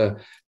folks to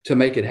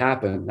make it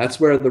happen. That's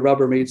where the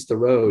rubber meets the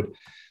road.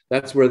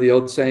 That's where the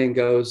old saying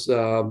goes,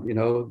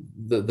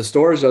 the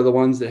stores are the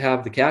ones that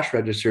have the cash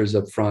registers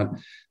up front.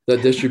 The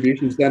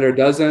distribution center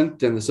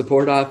doesn't, and the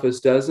support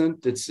office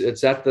doesn't.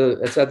 It's at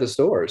the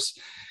stores.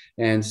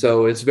 And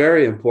so it's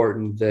very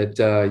important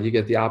that you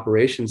get the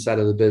operations side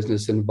of the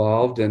business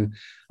involved. And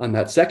on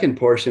that second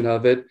portion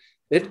of it,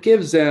 it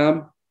gives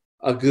them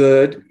a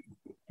good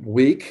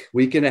week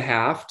and a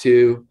half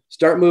to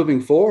start moving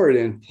forward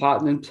and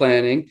plotting and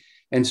planning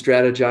and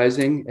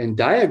strategizing and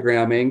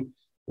diagramming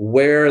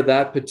where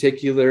that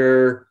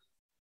particular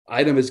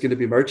item is going to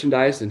be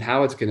merchandised and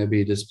how it's going to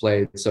be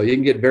displayed. So you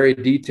can get very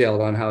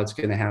detailed on how it's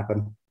going to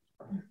happen.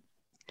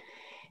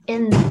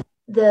 And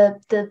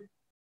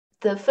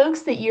the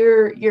folks that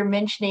you're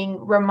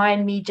mentioning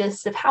remind me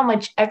just of how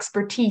much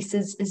expertise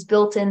is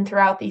built in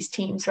throughout these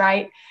teams,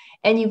 right?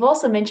 And you've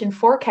also mentioned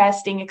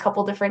forecasting a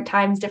couple different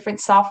times, different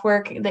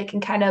software that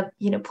can kind of,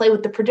 play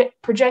with the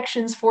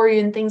projections for you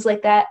and things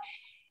like that.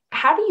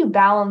 How do you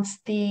balance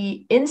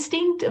the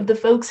instinct of the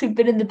folks who've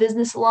been in the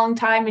business a long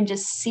time and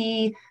just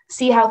see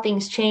how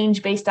things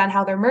change based on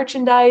how they're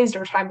merchandised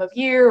or time of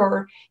year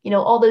or,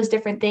 all those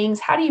different things?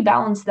 How do you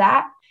balance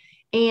that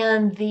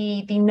and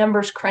the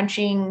numbers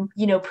crunching,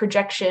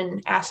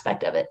 projection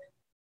aspect of it?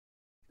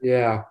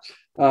 Yeah.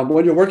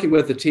 When you're working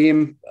with a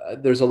team,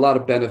 there's a lot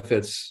of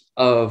benefits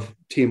of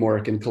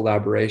teamwork and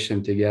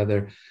collaboration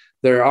together.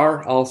 There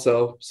are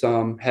also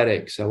some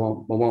headaches. I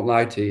won't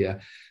lie to you.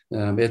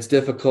 It's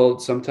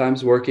difficult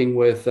sometimes working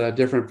with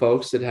different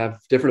folks that have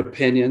different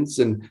opinions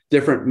and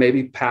different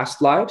maybe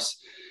past lives,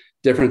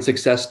 different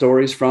success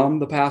stories from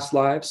the past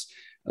lives.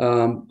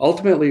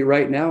 Ultimately,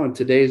 right now in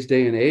today's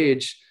day and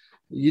age,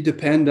 you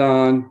depend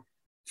on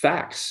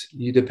facts.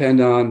 You depend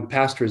on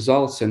past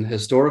results and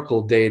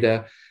historical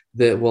data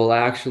that will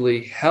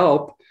actually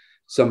help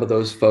some of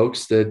those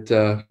folks that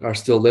are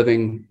still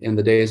living in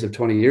the days of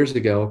 20 years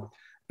ago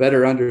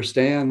better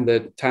understand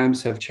that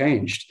times have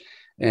changed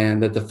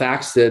and that the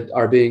facts that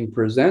are being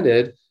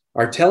presented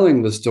are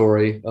telling the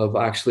story of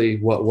actually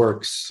what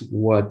works,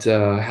 what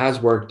has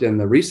worked in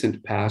the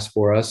recent past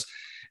for us,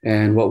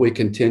 and what we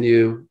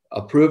continue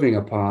improving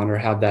upon or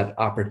have that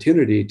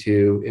opportunity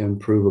to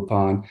improve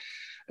upon.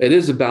 It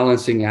is a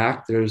balancing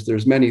act.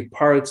 There's many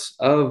parts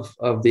of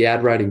the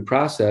ad writing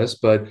process,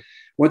 but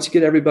once you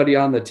get everybody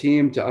on the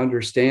team to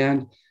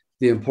understand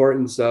the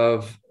importance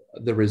of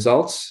the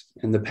results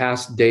and the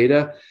past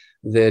data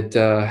that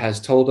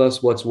has told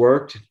us what's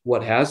worked,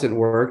 what hasn't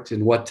worked,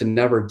 and what to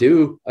never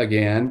do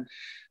again,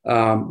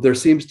 there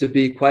seems to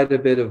be quite a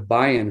bit of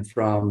buy-in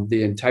from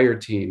the entire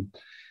team,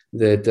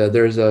 that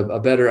there's a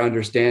better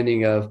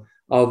understanding of,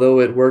 although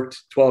it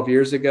worked 12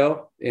 years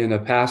ago in a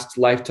past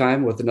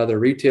lifetime with another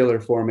retailer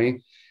for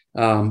me,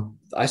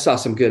 I saw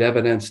some good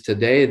evidence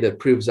today that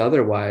proves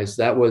otherwise.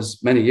 That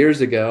was many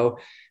years ago.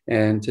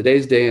 And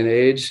today's day and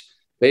age,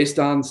 based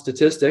on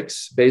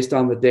statistics, based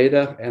on the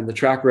data and the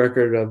track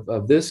record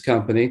of this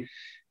company,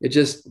 it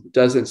just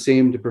doesn't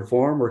seem to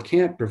perform or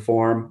can't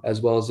perform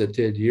as well as it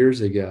did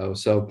years ago.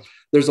 So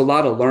there's a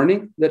lot of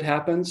learning that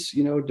happens,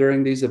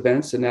 during these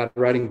events and ad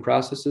writing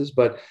processes,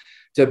 but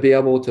to be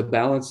able to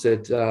balance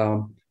it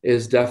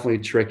is definitely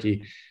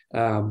tricky.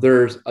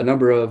 There's a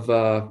number of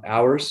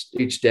hours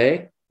each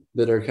day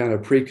that are kind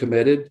of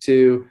pre-committed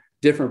to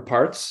different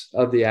parts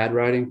of the ad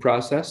writing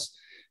process.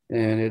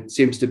 And it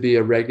seems to be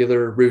a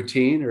regular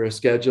routine or a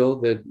schedule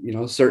that,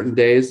 certain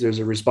days there's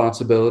a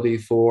responsibility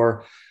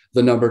for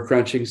the number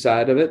crunching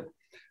side of it,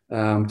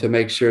 to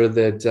make sure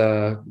that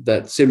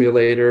that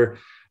simulator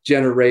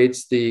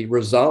generates the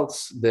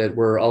results that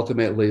we're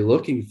ultimately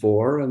looking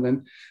for. And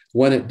then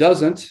when it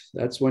doesn't,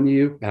 that's when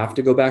you have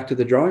to go back to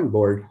the drawing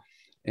board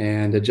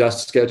and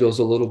adjust schedules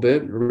a little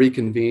bit,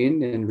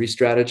 reconvene and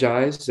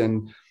re-strategize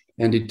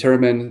and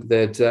determine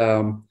that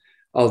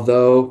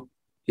although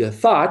you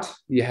thought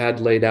you had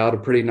laid out a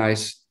pretty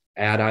nice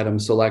ad item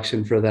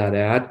selection for that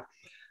ad,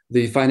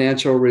 the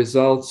financial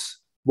results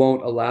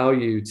won't allow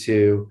you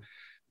to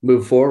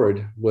move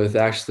forward with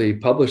actually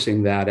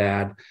publishing that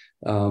ad.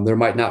 There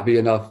might not be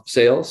enough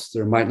sales.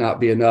 There might not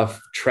be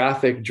enough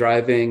traffic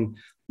driving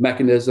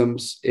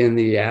mechanisms in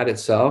the ad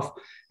itself.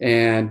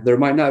 And there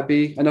might not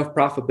be enough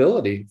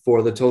profitability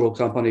for the total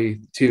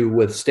company to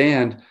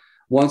withstand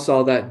once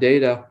all that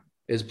data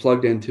is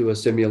plugged into a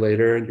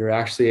simulator and you're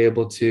actually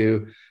able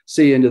to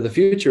see into the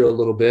future a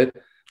little bit,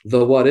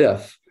 the what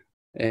if.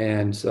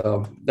 And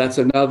so that's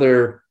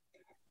another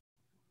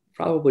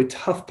probably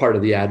tough part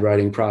of the ad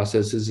writing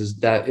process is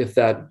that if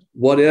that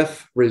what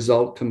if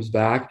result comes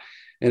back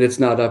and it's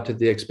not up to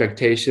the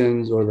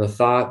expectations or the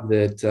thought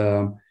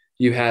that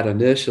you had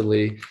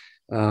initially,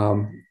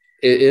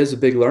 it is a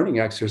big learning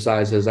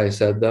exercise, as I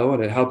said, though,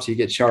 and it helps you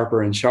get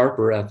sharper and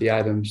sharper at the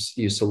items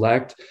you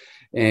select.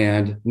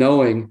 And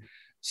knowing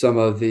some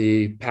of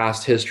the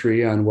past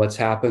history on what's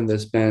happened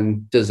that's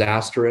been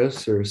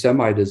disastrous or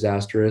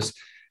semi-disastrous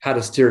how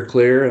to steer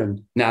clear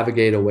and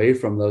navigate away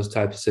from those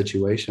types of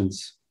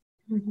situations.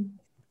 Mm-hmm.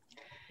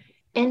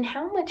 And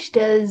how much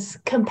does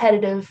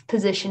competitive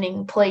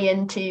positioning play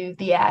into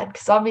the ad?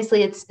 Because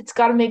obviously it's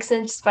got to make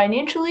sense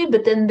financially,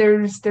 but then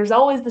there's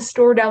always the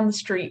store down the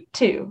street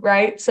too,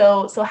 right?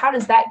 So how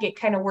does that get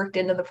kind of worked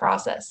into the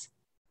process?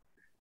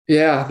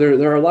 Yeah,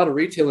 there are a lot of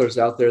retailers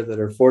out there that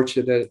are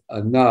fortunate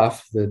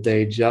enough that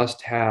they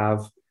just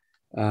have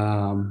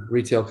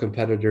retail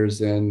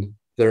competitors in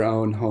their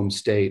own home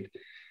state.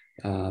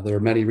 There are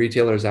many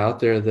retailers out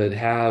there that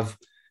have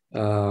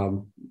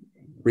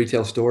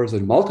retail stores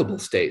in multiple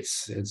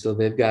states. And so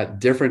they've got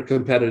different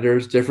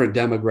competitors, different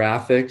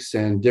demographics,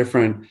 and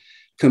different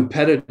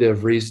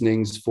competitive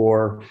reasonings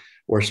for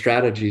or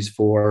strategies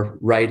for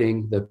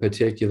writing the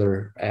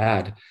particular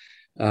ad.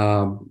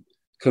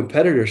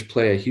 Competitors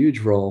play a huge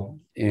role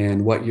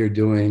in what you're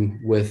doing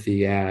with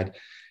the ad.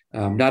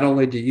 Not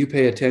only do you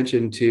pay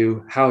attention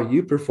to how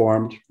you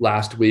performed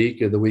last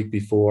week or the week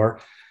before,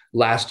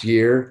 last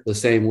year, the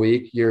same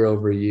week, year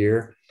over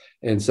year,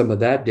 and some of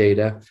that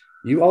data,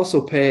 you also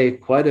pay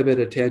quite a bit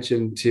of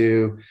attention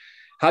to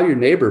how your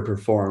neighbor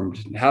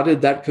performed. How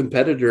did that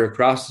competitor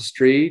across the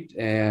street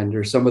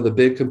or some of the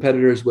big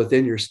competitors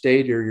within your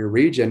state or your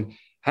region,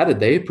 how did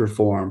they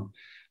perform?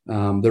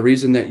 The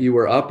reason that you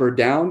were up or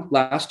down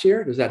last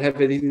year, does that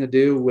have anything to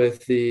do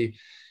with the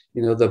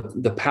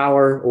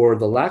power or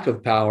the lack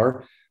of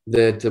power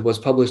that was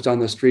published on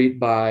the street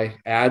by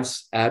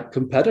ads at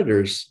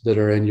competitors that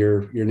are in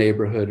your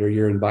neighborhood or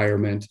your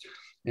environment?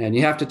 And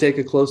you have to take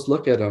a close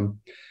look at them.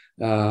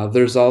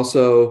 There's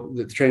also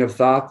the train of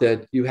thought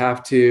that you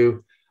have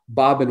to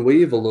bob and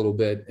weave a little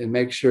bit and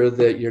make sure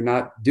that you're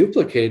not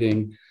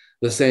duplicating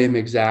the same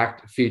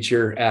exact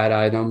feature ad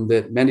item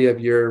that many of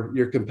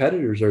your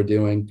competitors are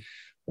doing,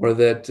 or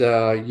that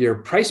your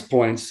price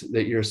points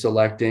that you're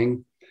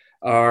selecting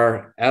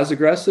are as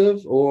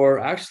aggressive or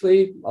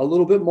actually a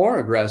little bit more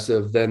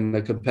aggressive than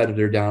the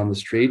competitor down the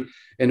street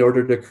in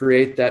order to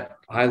create that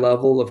high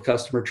level of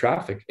customer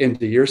traffic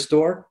into your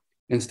store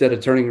instead of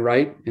turning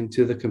right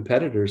into the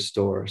competitor's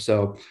store.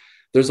 So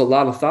there's a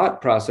lot of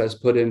thought process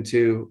put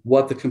into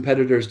what the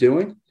competitor is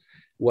doing,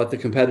 what the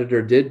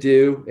competitor did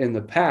do in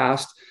the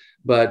past,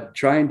 but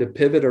trying to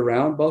pivot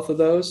around both of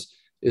those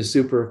is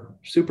super,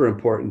 super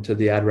important to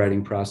the ad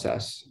writing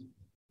process.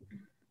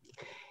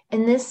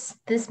 And this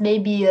may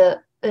be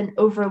an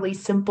overly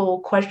simple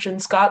question,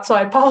 Scott, so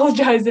I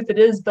apologize if it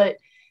is, but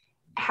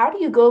how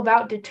do you go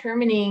about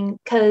determining,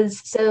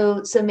 because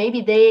so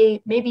maybe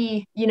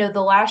the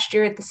last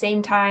year at the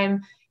same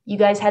time you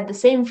guys had the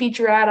same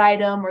feature ad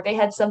item, or they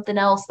had something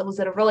else that was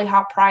at a really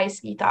hot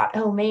price and you thought,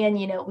 oh man,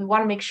 we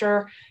want to make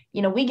sure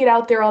we get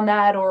out there on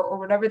that, or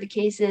whatever the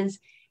case is.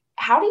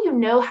 How do you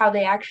know how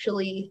they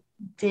actually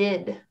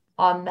did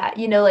on that,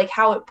 like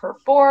how it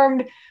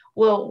performed?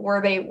 Well,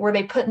 were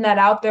they putting that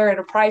out there at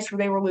a price where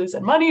they were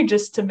losing money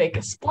just to make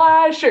a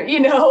splash, or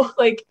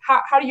like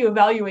how do you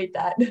evaluate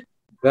that?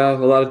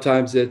 Well, a lot of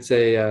times it's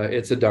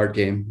a dart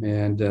game,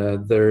 and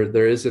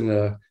there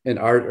isn't an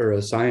art or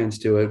a science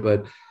to it.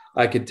 But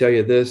I could tell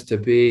you this: to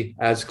be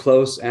as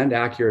close and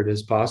accurate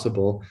as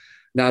possible,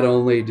 not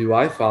only do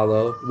I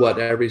follow what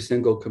every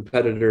single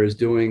competitor is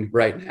doing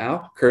right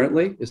now,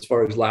 currently, as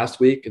far as last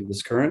week and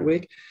this current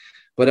week,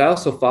 but I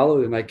also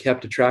followed and I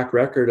kept a track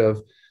record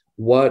of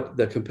what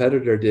the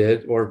competitor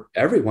did, or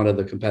every one of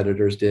the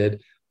competitors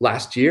did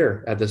last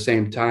year at the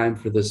same time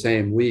for the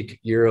same week,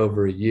 year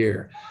over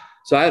year.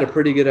 So I had a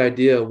pretty good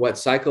idea of what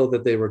cycle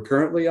that they were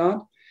currently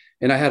on.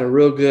 And I had a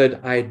real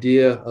good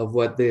idea of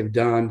what they've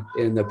done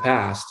in the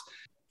past.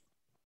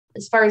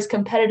 As far as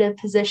competitive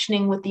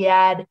positioning with the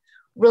ad,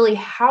 really,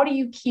 how do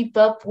you keep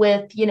up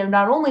with,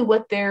 not only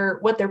what they're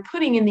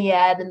putting in the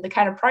ad and the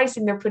kind of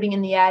pricing they're putting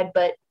in the ad,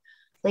 but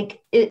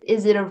like,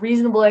 is it a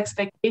reasonable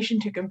expectation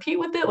to compete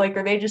with it? Like,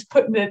 are they just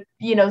putting it,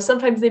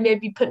 sometimes they may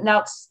be putting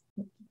out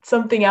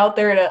something out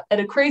there at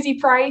a crazy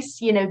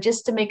price,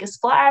 just to make a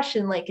splash.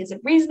 And like, is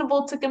it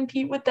reasonable to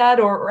compete with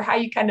that, or how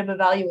you kind of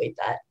evaluate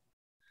that?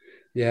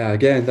 Yeah,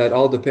 again, that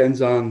all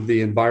depends on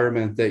the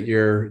environment that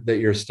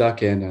you're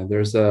stuck in.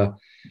 There's a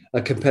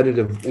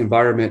competitive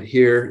environment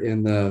here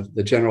in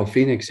the general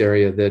Phoenix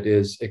area that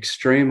is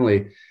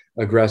extremely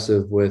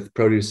aggressive, with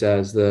produce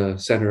as the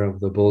center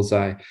of the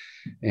bullseye.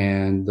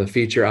 And the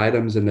feature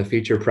items and the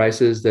feature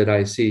prices that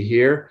I see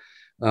here,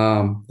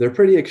 they're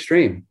pretty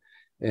extreme.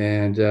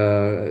 And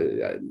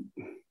I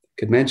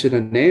could mention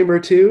a name or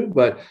two,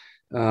 but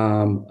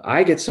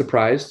I get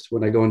surprised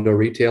when I go into a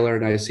retailer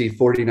and I see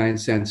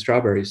 49-cent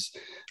strawberries.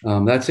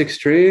 That's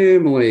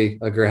extremely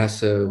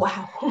aggressive.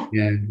 Wow.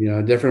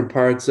 And, different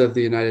parts of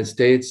the United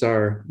States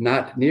are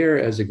not near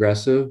as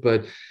aggressive,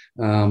 but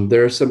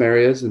there are some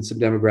areas and some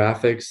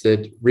demographics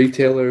that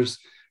retailers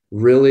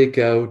really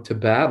go to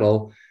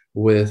battle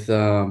with,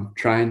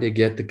 trying to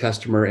get the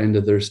customer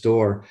into their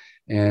store.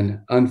 And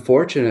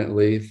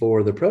unfortunately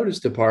for the produce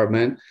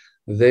department,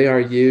 they are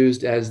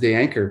used as the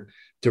anchor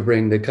to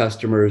bring the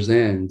customers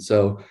in.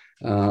 So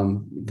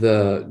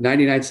the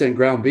 99-cent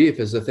ground beef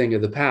is a thing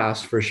of the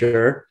past for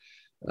sure.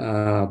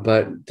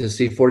 But to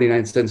see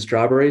 49-cent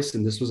strawberries,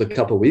 and this was a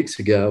couple weeks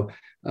ago,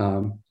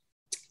 um,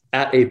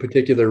 at a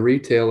particular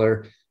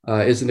retailer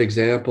is an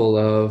example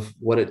of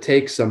what it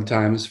takes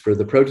sometimes for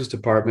the produce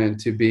department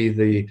to be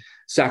the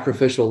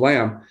sacrificial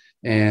lamb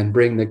and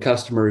bring the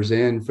customers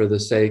in for the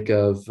sake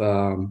of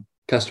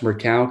customer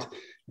count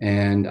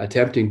and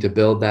attempting to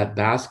build that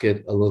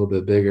basket a little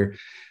bit bigger.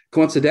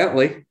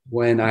 Coincidentally,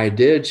 when I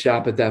did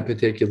shop at that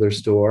particular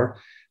store,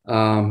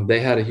 they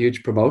had a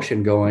huge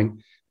promotion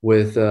going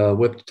with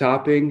whipped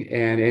topping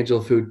and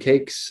angel food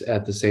cakes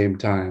at the same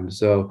time.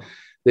 So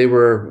they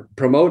were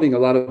promoting a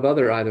lot of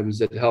other items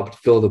that helped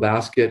fill the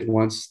basket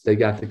once they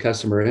got the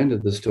customer into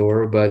the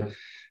store. But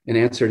in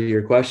answer to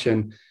your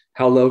question,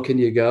 how low can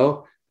you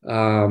go?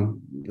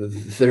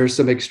 There's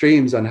some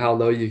extremes on how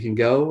low you can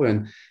go.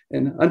 And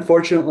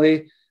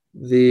unfortunately,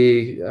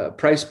 the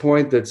price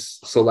point that's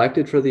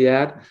selected for the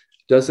ad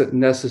doesn't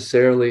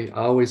necessarily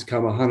always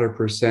come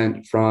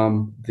 100%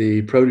 from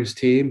the produce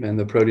team and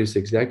the produce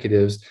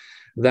executives.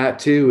 That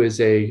too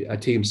is a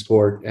team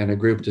sport and a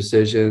group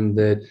decision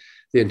that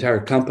the entire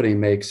company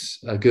makes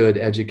a good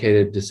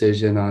educated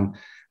decision on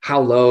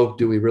how low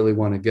do we really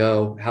want to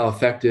go? How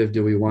effective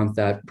do we want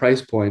that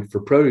price point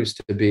for produce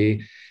to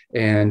be?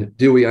 And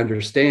do we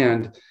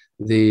understand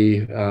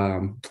the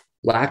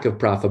lack of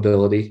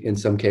profitability in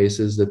some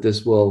cases that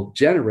this will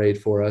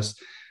generate for us?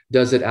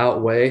 Does it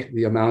outweigh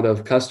the amount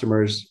of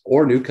customers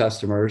or new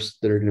customers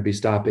that are going to be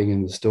stopping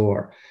in the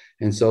store?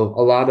 And so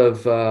a lot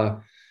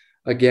of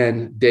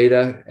again,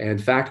 data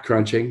and fact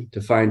crunching to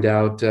find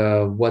out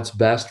what's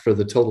best for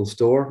the total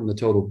store and the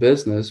total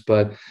business.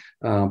 But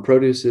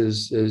produce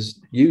is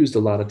used a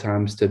lot of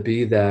times to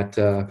be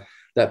that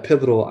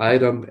pivotal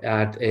item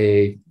at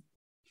a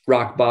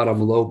rock bottom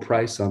low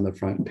price on the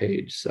front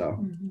page. So.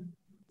 Mm-hmm.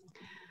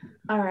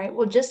 All right.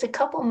 Well, just a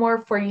couple more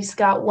for you,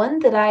 Scott. One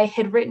that I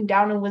had written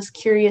down and was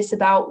curious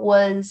about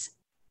was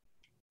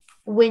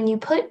when you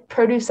put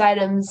produce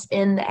items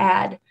in the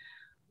ad,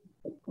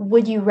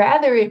 would you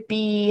rather it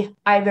be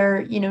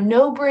either,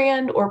 no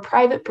brand or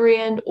private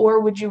brand, or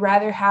would you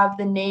rather have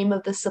the name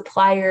of the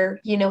supplier,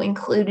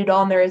 included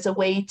on there as a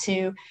way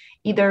to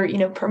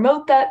either,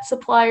 promote that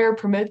supplier,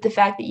 promote the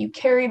fact that you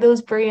carry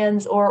those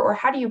brands, or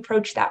how do you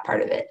approach that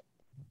part of it?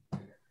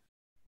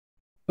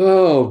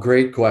 Oh,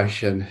 great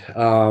question.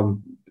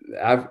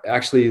 I've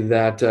actually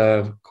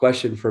that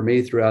question for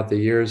me throughout the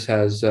years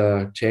has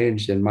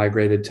changed and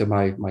migrated to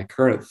my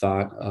current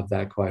thought of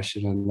that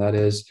question, and that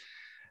is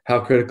how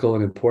critical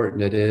and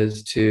important it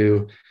is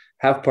to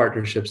have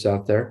partnerships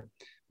out there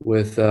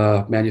with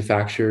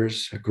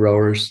manufacturers,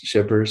 growers,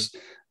 shippers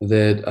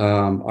that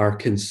are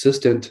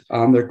consistent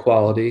on their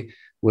quality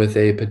with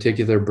a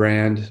particular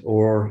brand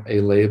or a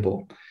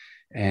label,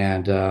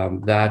 and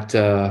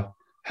that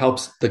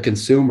helps the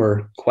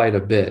consumer quite a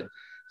bit.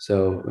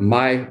 So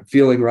my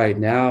feeling right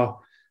now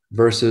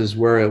versus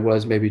where it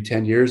was maybe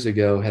 10 years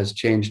ago has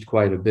changed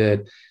quite a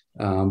bit.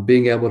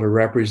 Being able to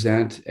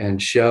represent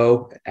and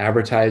show,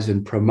 advertise,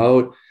 and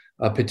promote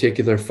a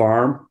particular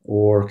farm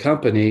or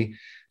company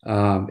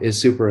is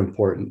super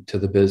important to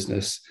the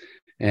business.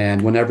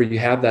 And whenever you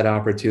have that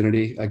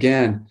opportunity,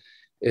 again,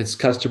 it's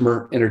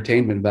customer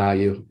entertainment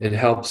value. It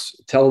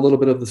helps tell a little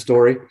bit of the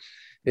story.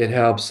 It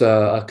helps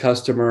a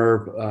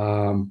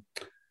customer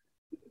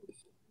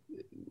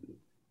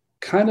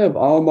kind of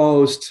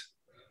almost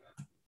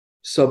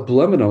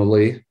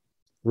subliminally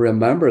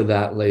remember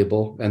that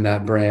label and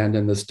that brand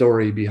and the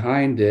story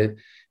behind it,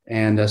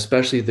 and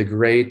especially the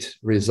great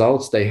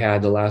results they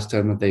had the last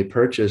time that they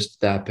purchased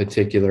that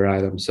particular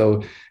item.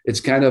 So it's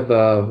kind of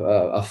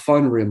a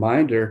fun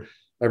reminder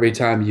every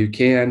time you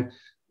can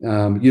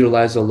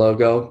utilize a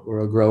logo or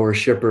a grower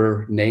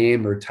shipper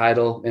name or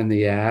title in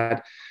the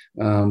ad,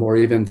 or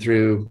even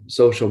through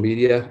social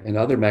media and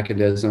other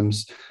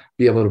mechanisms,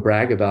 be able to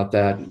brag about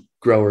that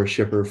grower,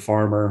 shipper,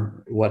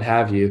 farmer, what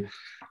have you,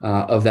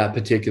 of that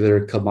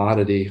particular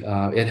commodity.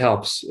 It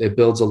helps. It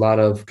builds a lot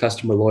of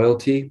customer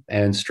loyalty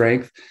and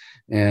strength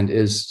and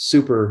is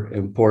super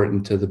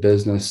important to the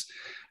business.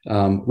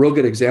 Real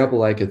good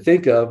example I could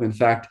think of, in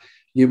fact,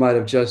 you might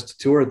have just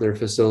toured their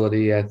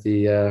facility at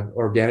the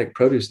Organic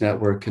Produce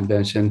Network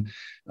convention,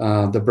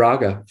 the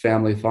Braga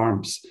Family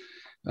Farms.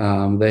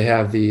 They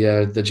have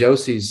the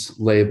Josie's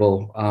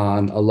label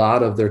on a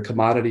lot of their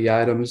commodity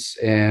items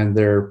and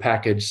their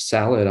packaged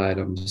salad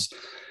items.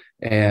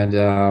 And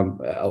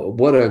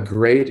what a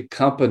great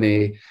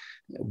company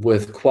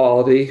with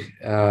quality,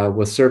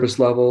 with service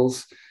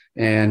levels,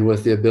 and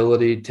with the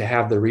ability to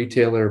have the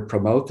retailer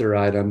promote their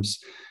items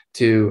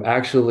to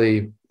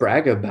actually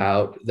brag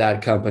about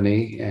that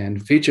company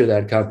and feature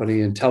that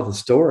company and tell the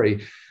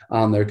story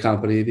on their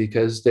company,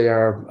 because they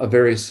are a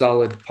very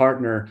solid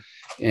partner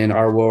in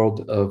our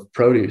world of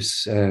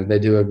produce. They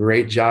do a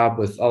great job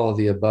with all of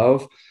the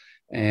above.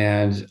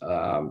 And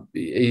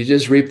you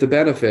just reap the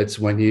benefits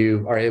when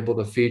you are able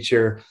to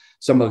feature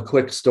some of the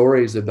quick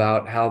stories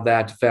about how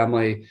that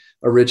family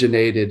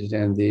originated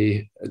and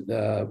the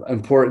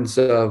importance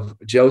of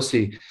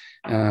Josie,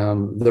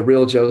 the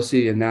real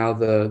Josie, and now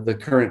the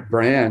current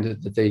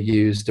brand that they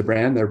use to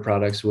brand their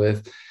products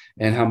with.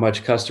 and how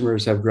much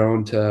customers have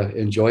grown to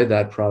enjoy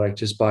that product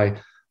just by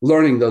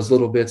learning those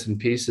little bits and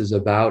pieces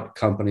about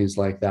companies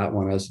like that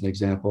one, as an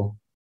example.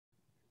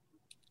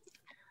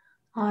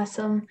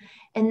 Awesome.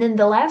 And then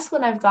the last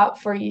one I've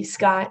got for you,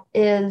 Scott,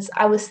 is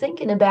I was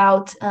thinking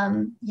about,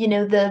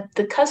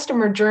 the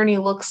customer journey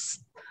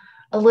looks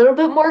a little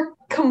bit more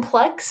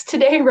complex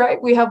today,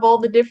 right? We have all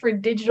the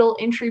different digital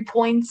entry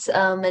points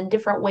and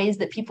different ways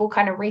that people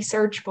kind of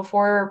research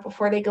before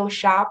they go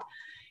shop.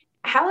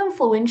 How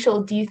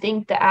influential do you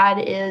think the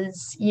ad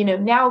is,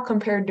 now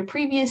compared to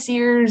previous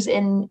years,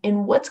 and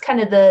what's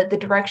kind of the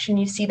direction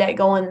you see that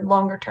going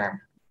longer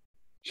term?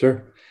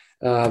 Sure.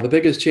 The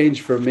biggest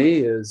change for me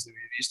is it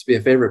used to be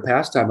a favorite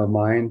pastime of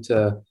mine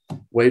to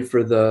wait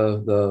for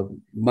the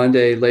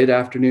Monday late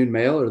afternoon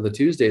mail or the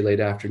Tuesday late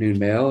afternoon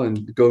mail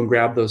and go and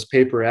grab those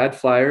paper ad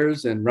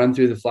flyers and run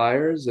through the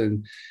flyers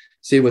and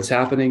see what's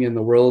happening in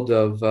the world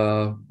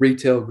of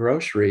retail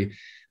grocery.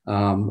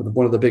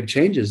 One of the big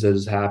changes that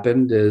has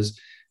happened is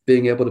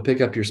being able to pick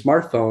up your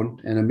smartphone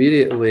and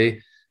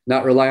immediately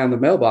not rely on the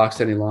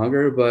mailbox any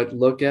longer, but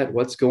look at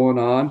what's going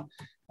on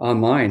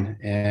online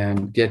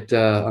and get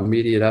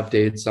immediate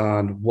updates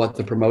on what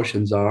the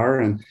promotions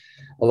are. And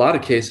a lot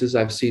of cases,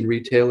 I've seen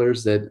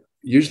retailers that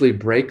usually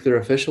break their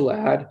official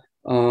ad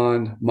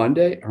on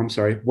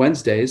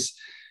Wednesdays,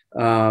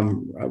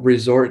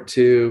 resort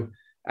to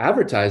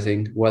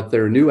advertising what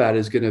their new ad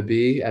is going to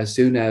be as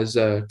soon as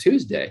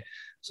Tuesday.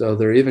 So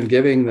they're even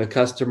giving the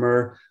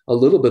customer a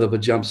little bit of a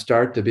jump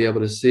start to be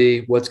able to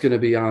see what's going to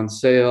be on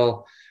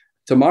sale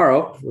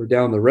tomorrow or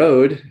down the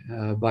road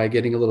by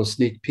getting a little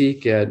sneak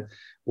peek at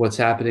what's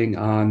happening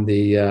on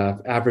the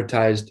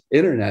advertised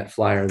internet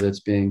flyer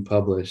that's being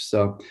published.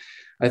 So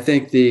I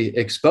think the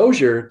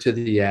exposure to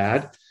the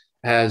ad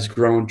has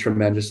grown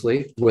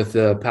tremendously with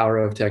the power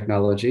of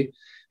technology.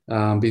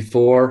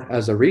 Before,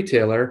 as a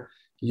retailer,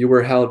 you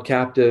were held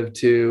captive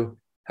to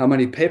how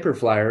many paper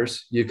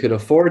flyers you could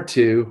afford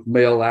to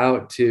mail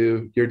out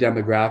to your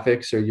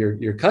demographics or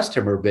your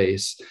customer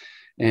base.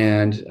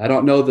 And I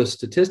don't know the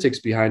statistics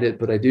behind it,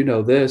 but I do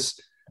know this: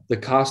 the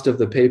cost of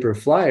the paper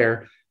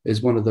flyer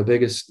is one of the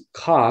biggest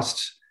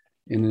costs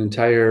in an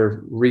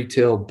entire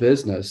retail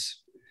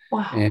business.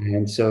 Wow.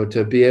 And so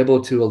to be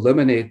able to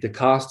eliminate the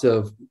cost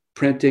of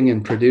printing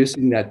and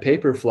producing that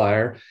paper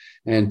flyer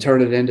and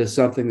turn it into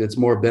something that's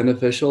more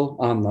beneficial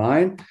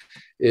online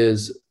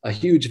is a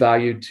huge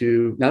value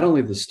to not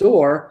only the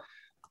store,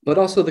 but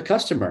also the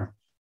customer.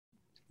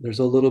 There's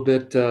a little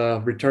bit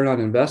return on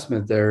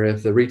investment there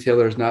if the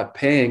retailer is not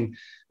paying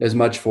as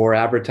much for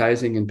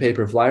advertising and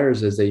paper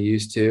flyers as they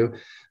used to.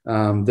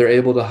 They're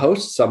able to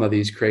host some of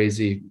these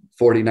crazy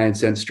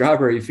 49-cent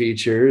strawberry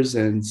features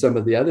and some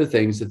of the other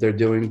things that they're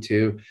doing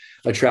to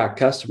attract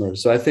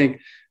customers. So I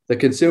think the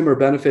consumer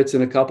benefits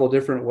in a couple of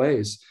different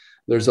ways.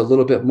 There's a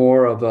little bit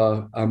more of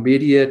a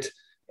immediate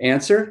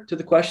answer to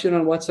the question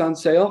on what's on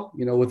sale,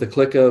 with the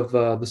click of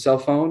the cell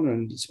phone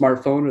and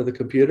smartphone or the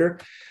computer.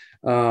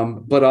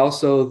 But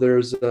also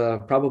there's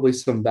probably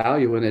some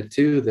value in it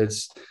too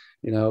that's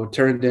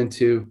turned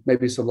into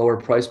maybe some lower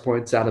price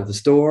points out of the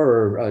store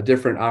or a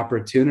different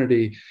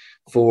opportunity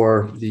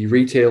for the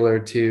retailer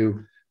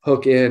to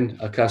hook in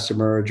a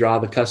customer or draw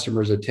the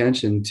customer's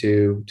attention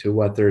to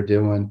what they're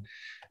doing.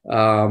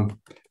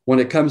 When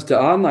it comes to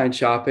online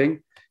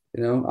shopping,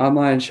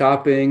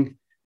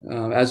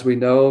 as we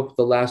know,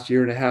 the last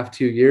year and a half,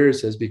 2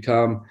 years has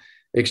become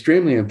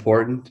extremely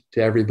important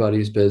to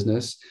everybody's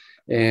business.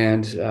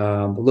 And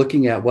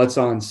looking at what's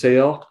on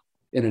sale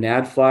in an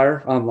ad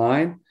flyer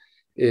online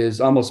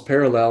is almost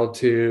parallel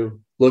to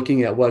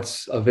looking at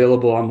what's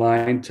available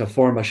online to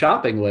form a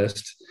shopping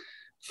list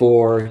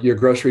for your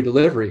grocery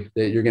delivery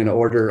that you're going to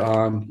order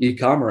on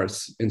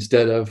e-commerce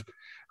instead of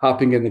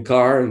hopping in the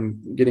car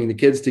and getting the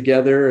kids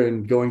together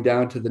and going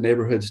down to the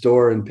neighborhood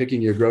store and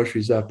picking your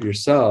groceries up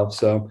yourself.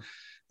 So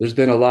there's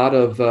been a lot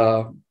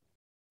of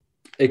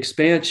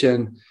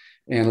expansion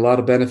and a lot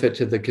of benefit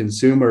to the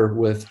consumer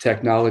with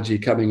technology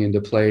coming into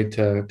play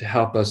to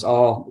help us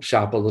all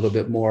shop a little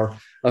bit more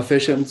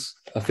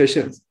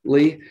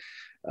efficiently.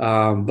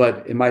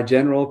 But in my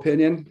general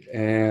opinion,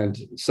 and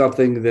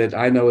something that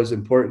I know is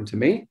important to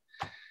me,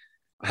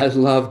 I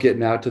love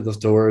getting out to the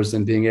stores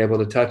and being able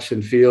to touch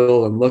and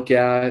feel and look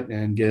at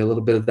and get a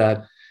little bit of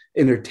that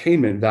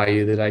entertainment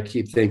value that I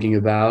keep thinking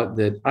about,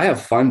 that I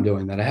have fun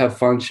doing that. I have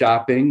fun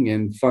shopping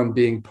and fun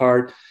being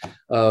part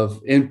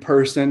of in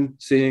person,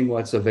 seeing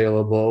what's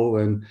available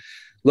and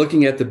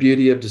looking at the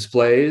beauty of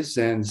displays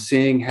and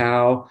seeing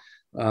how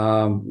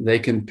they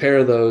can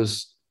pair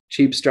those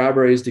cheap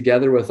strawberries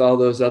together with all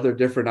those other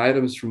different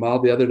items from all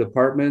the other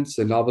departments,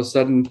 and all of a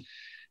sudden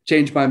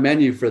change my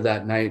menu for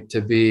that night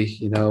to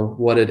be,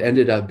 what it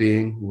ended up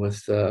being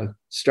with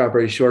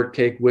strawberry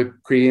shortcake,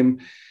 whipped cream,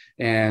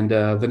 and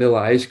vanilla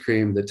ice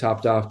cream that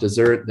topped off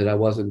dessert that I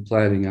wasn't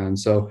planning on.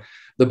 So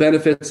the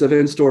benefits of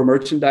in-store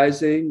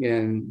merchandising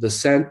and the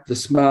scent, the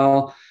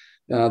smell,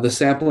 the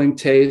sampling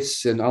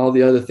tastes, and all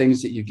the other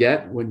things that you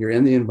get when you're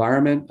in the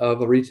environment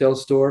of a retail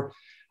store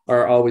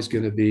are always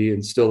going to be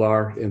and still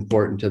are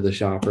important to the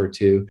shopper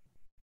too.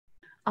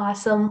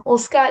 Awesome. Well,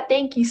 Scott,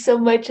 thank you so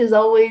much as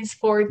always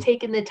for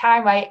taking the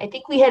time. I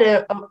think we had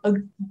a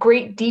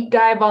great deep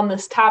dive on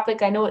this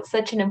topic. I know it's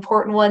such an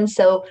important one.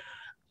 So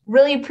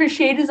really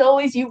appreciate as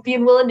always you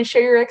being willing to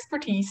share your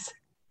expertise.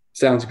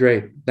 Sounds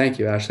great. Thank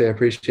you, Ashley. I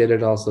appreciate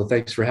it also.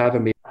 Thanks for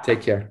having me.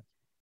 Take care.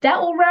 That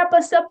will wrap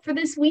us up for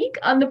this week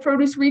on the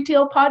Produce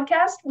Retail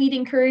Podcast. We'd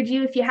encourage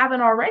you, if you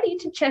haven't already,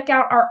 to check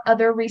out our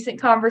other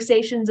recent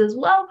conversations as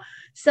well.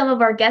 Some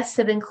of our guests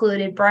have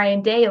included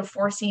Brian Day of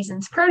Four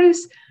Seasons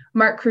Produce,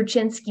 Mark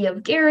Kruczynski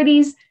of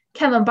Garrity's,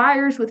 Kevin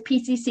Byers with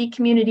PCC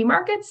Community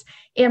Markets,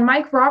 and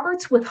Mike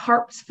Roberts with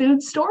Harp's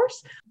Food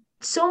Stores.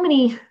 So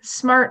many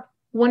smart,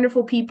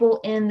 wonderful people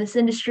in this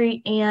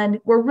industry, and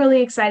we're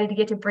really excited to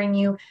get to bring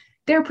you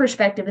their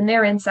perspective and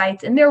their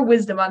insights and their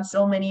wisdom on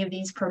so many of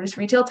these produce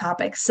retail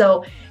topics.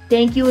 So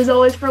thank you as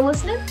always for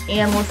listening,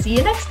 and we'll see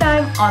you next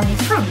time on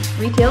the Produce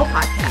Retail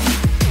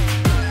Podcast.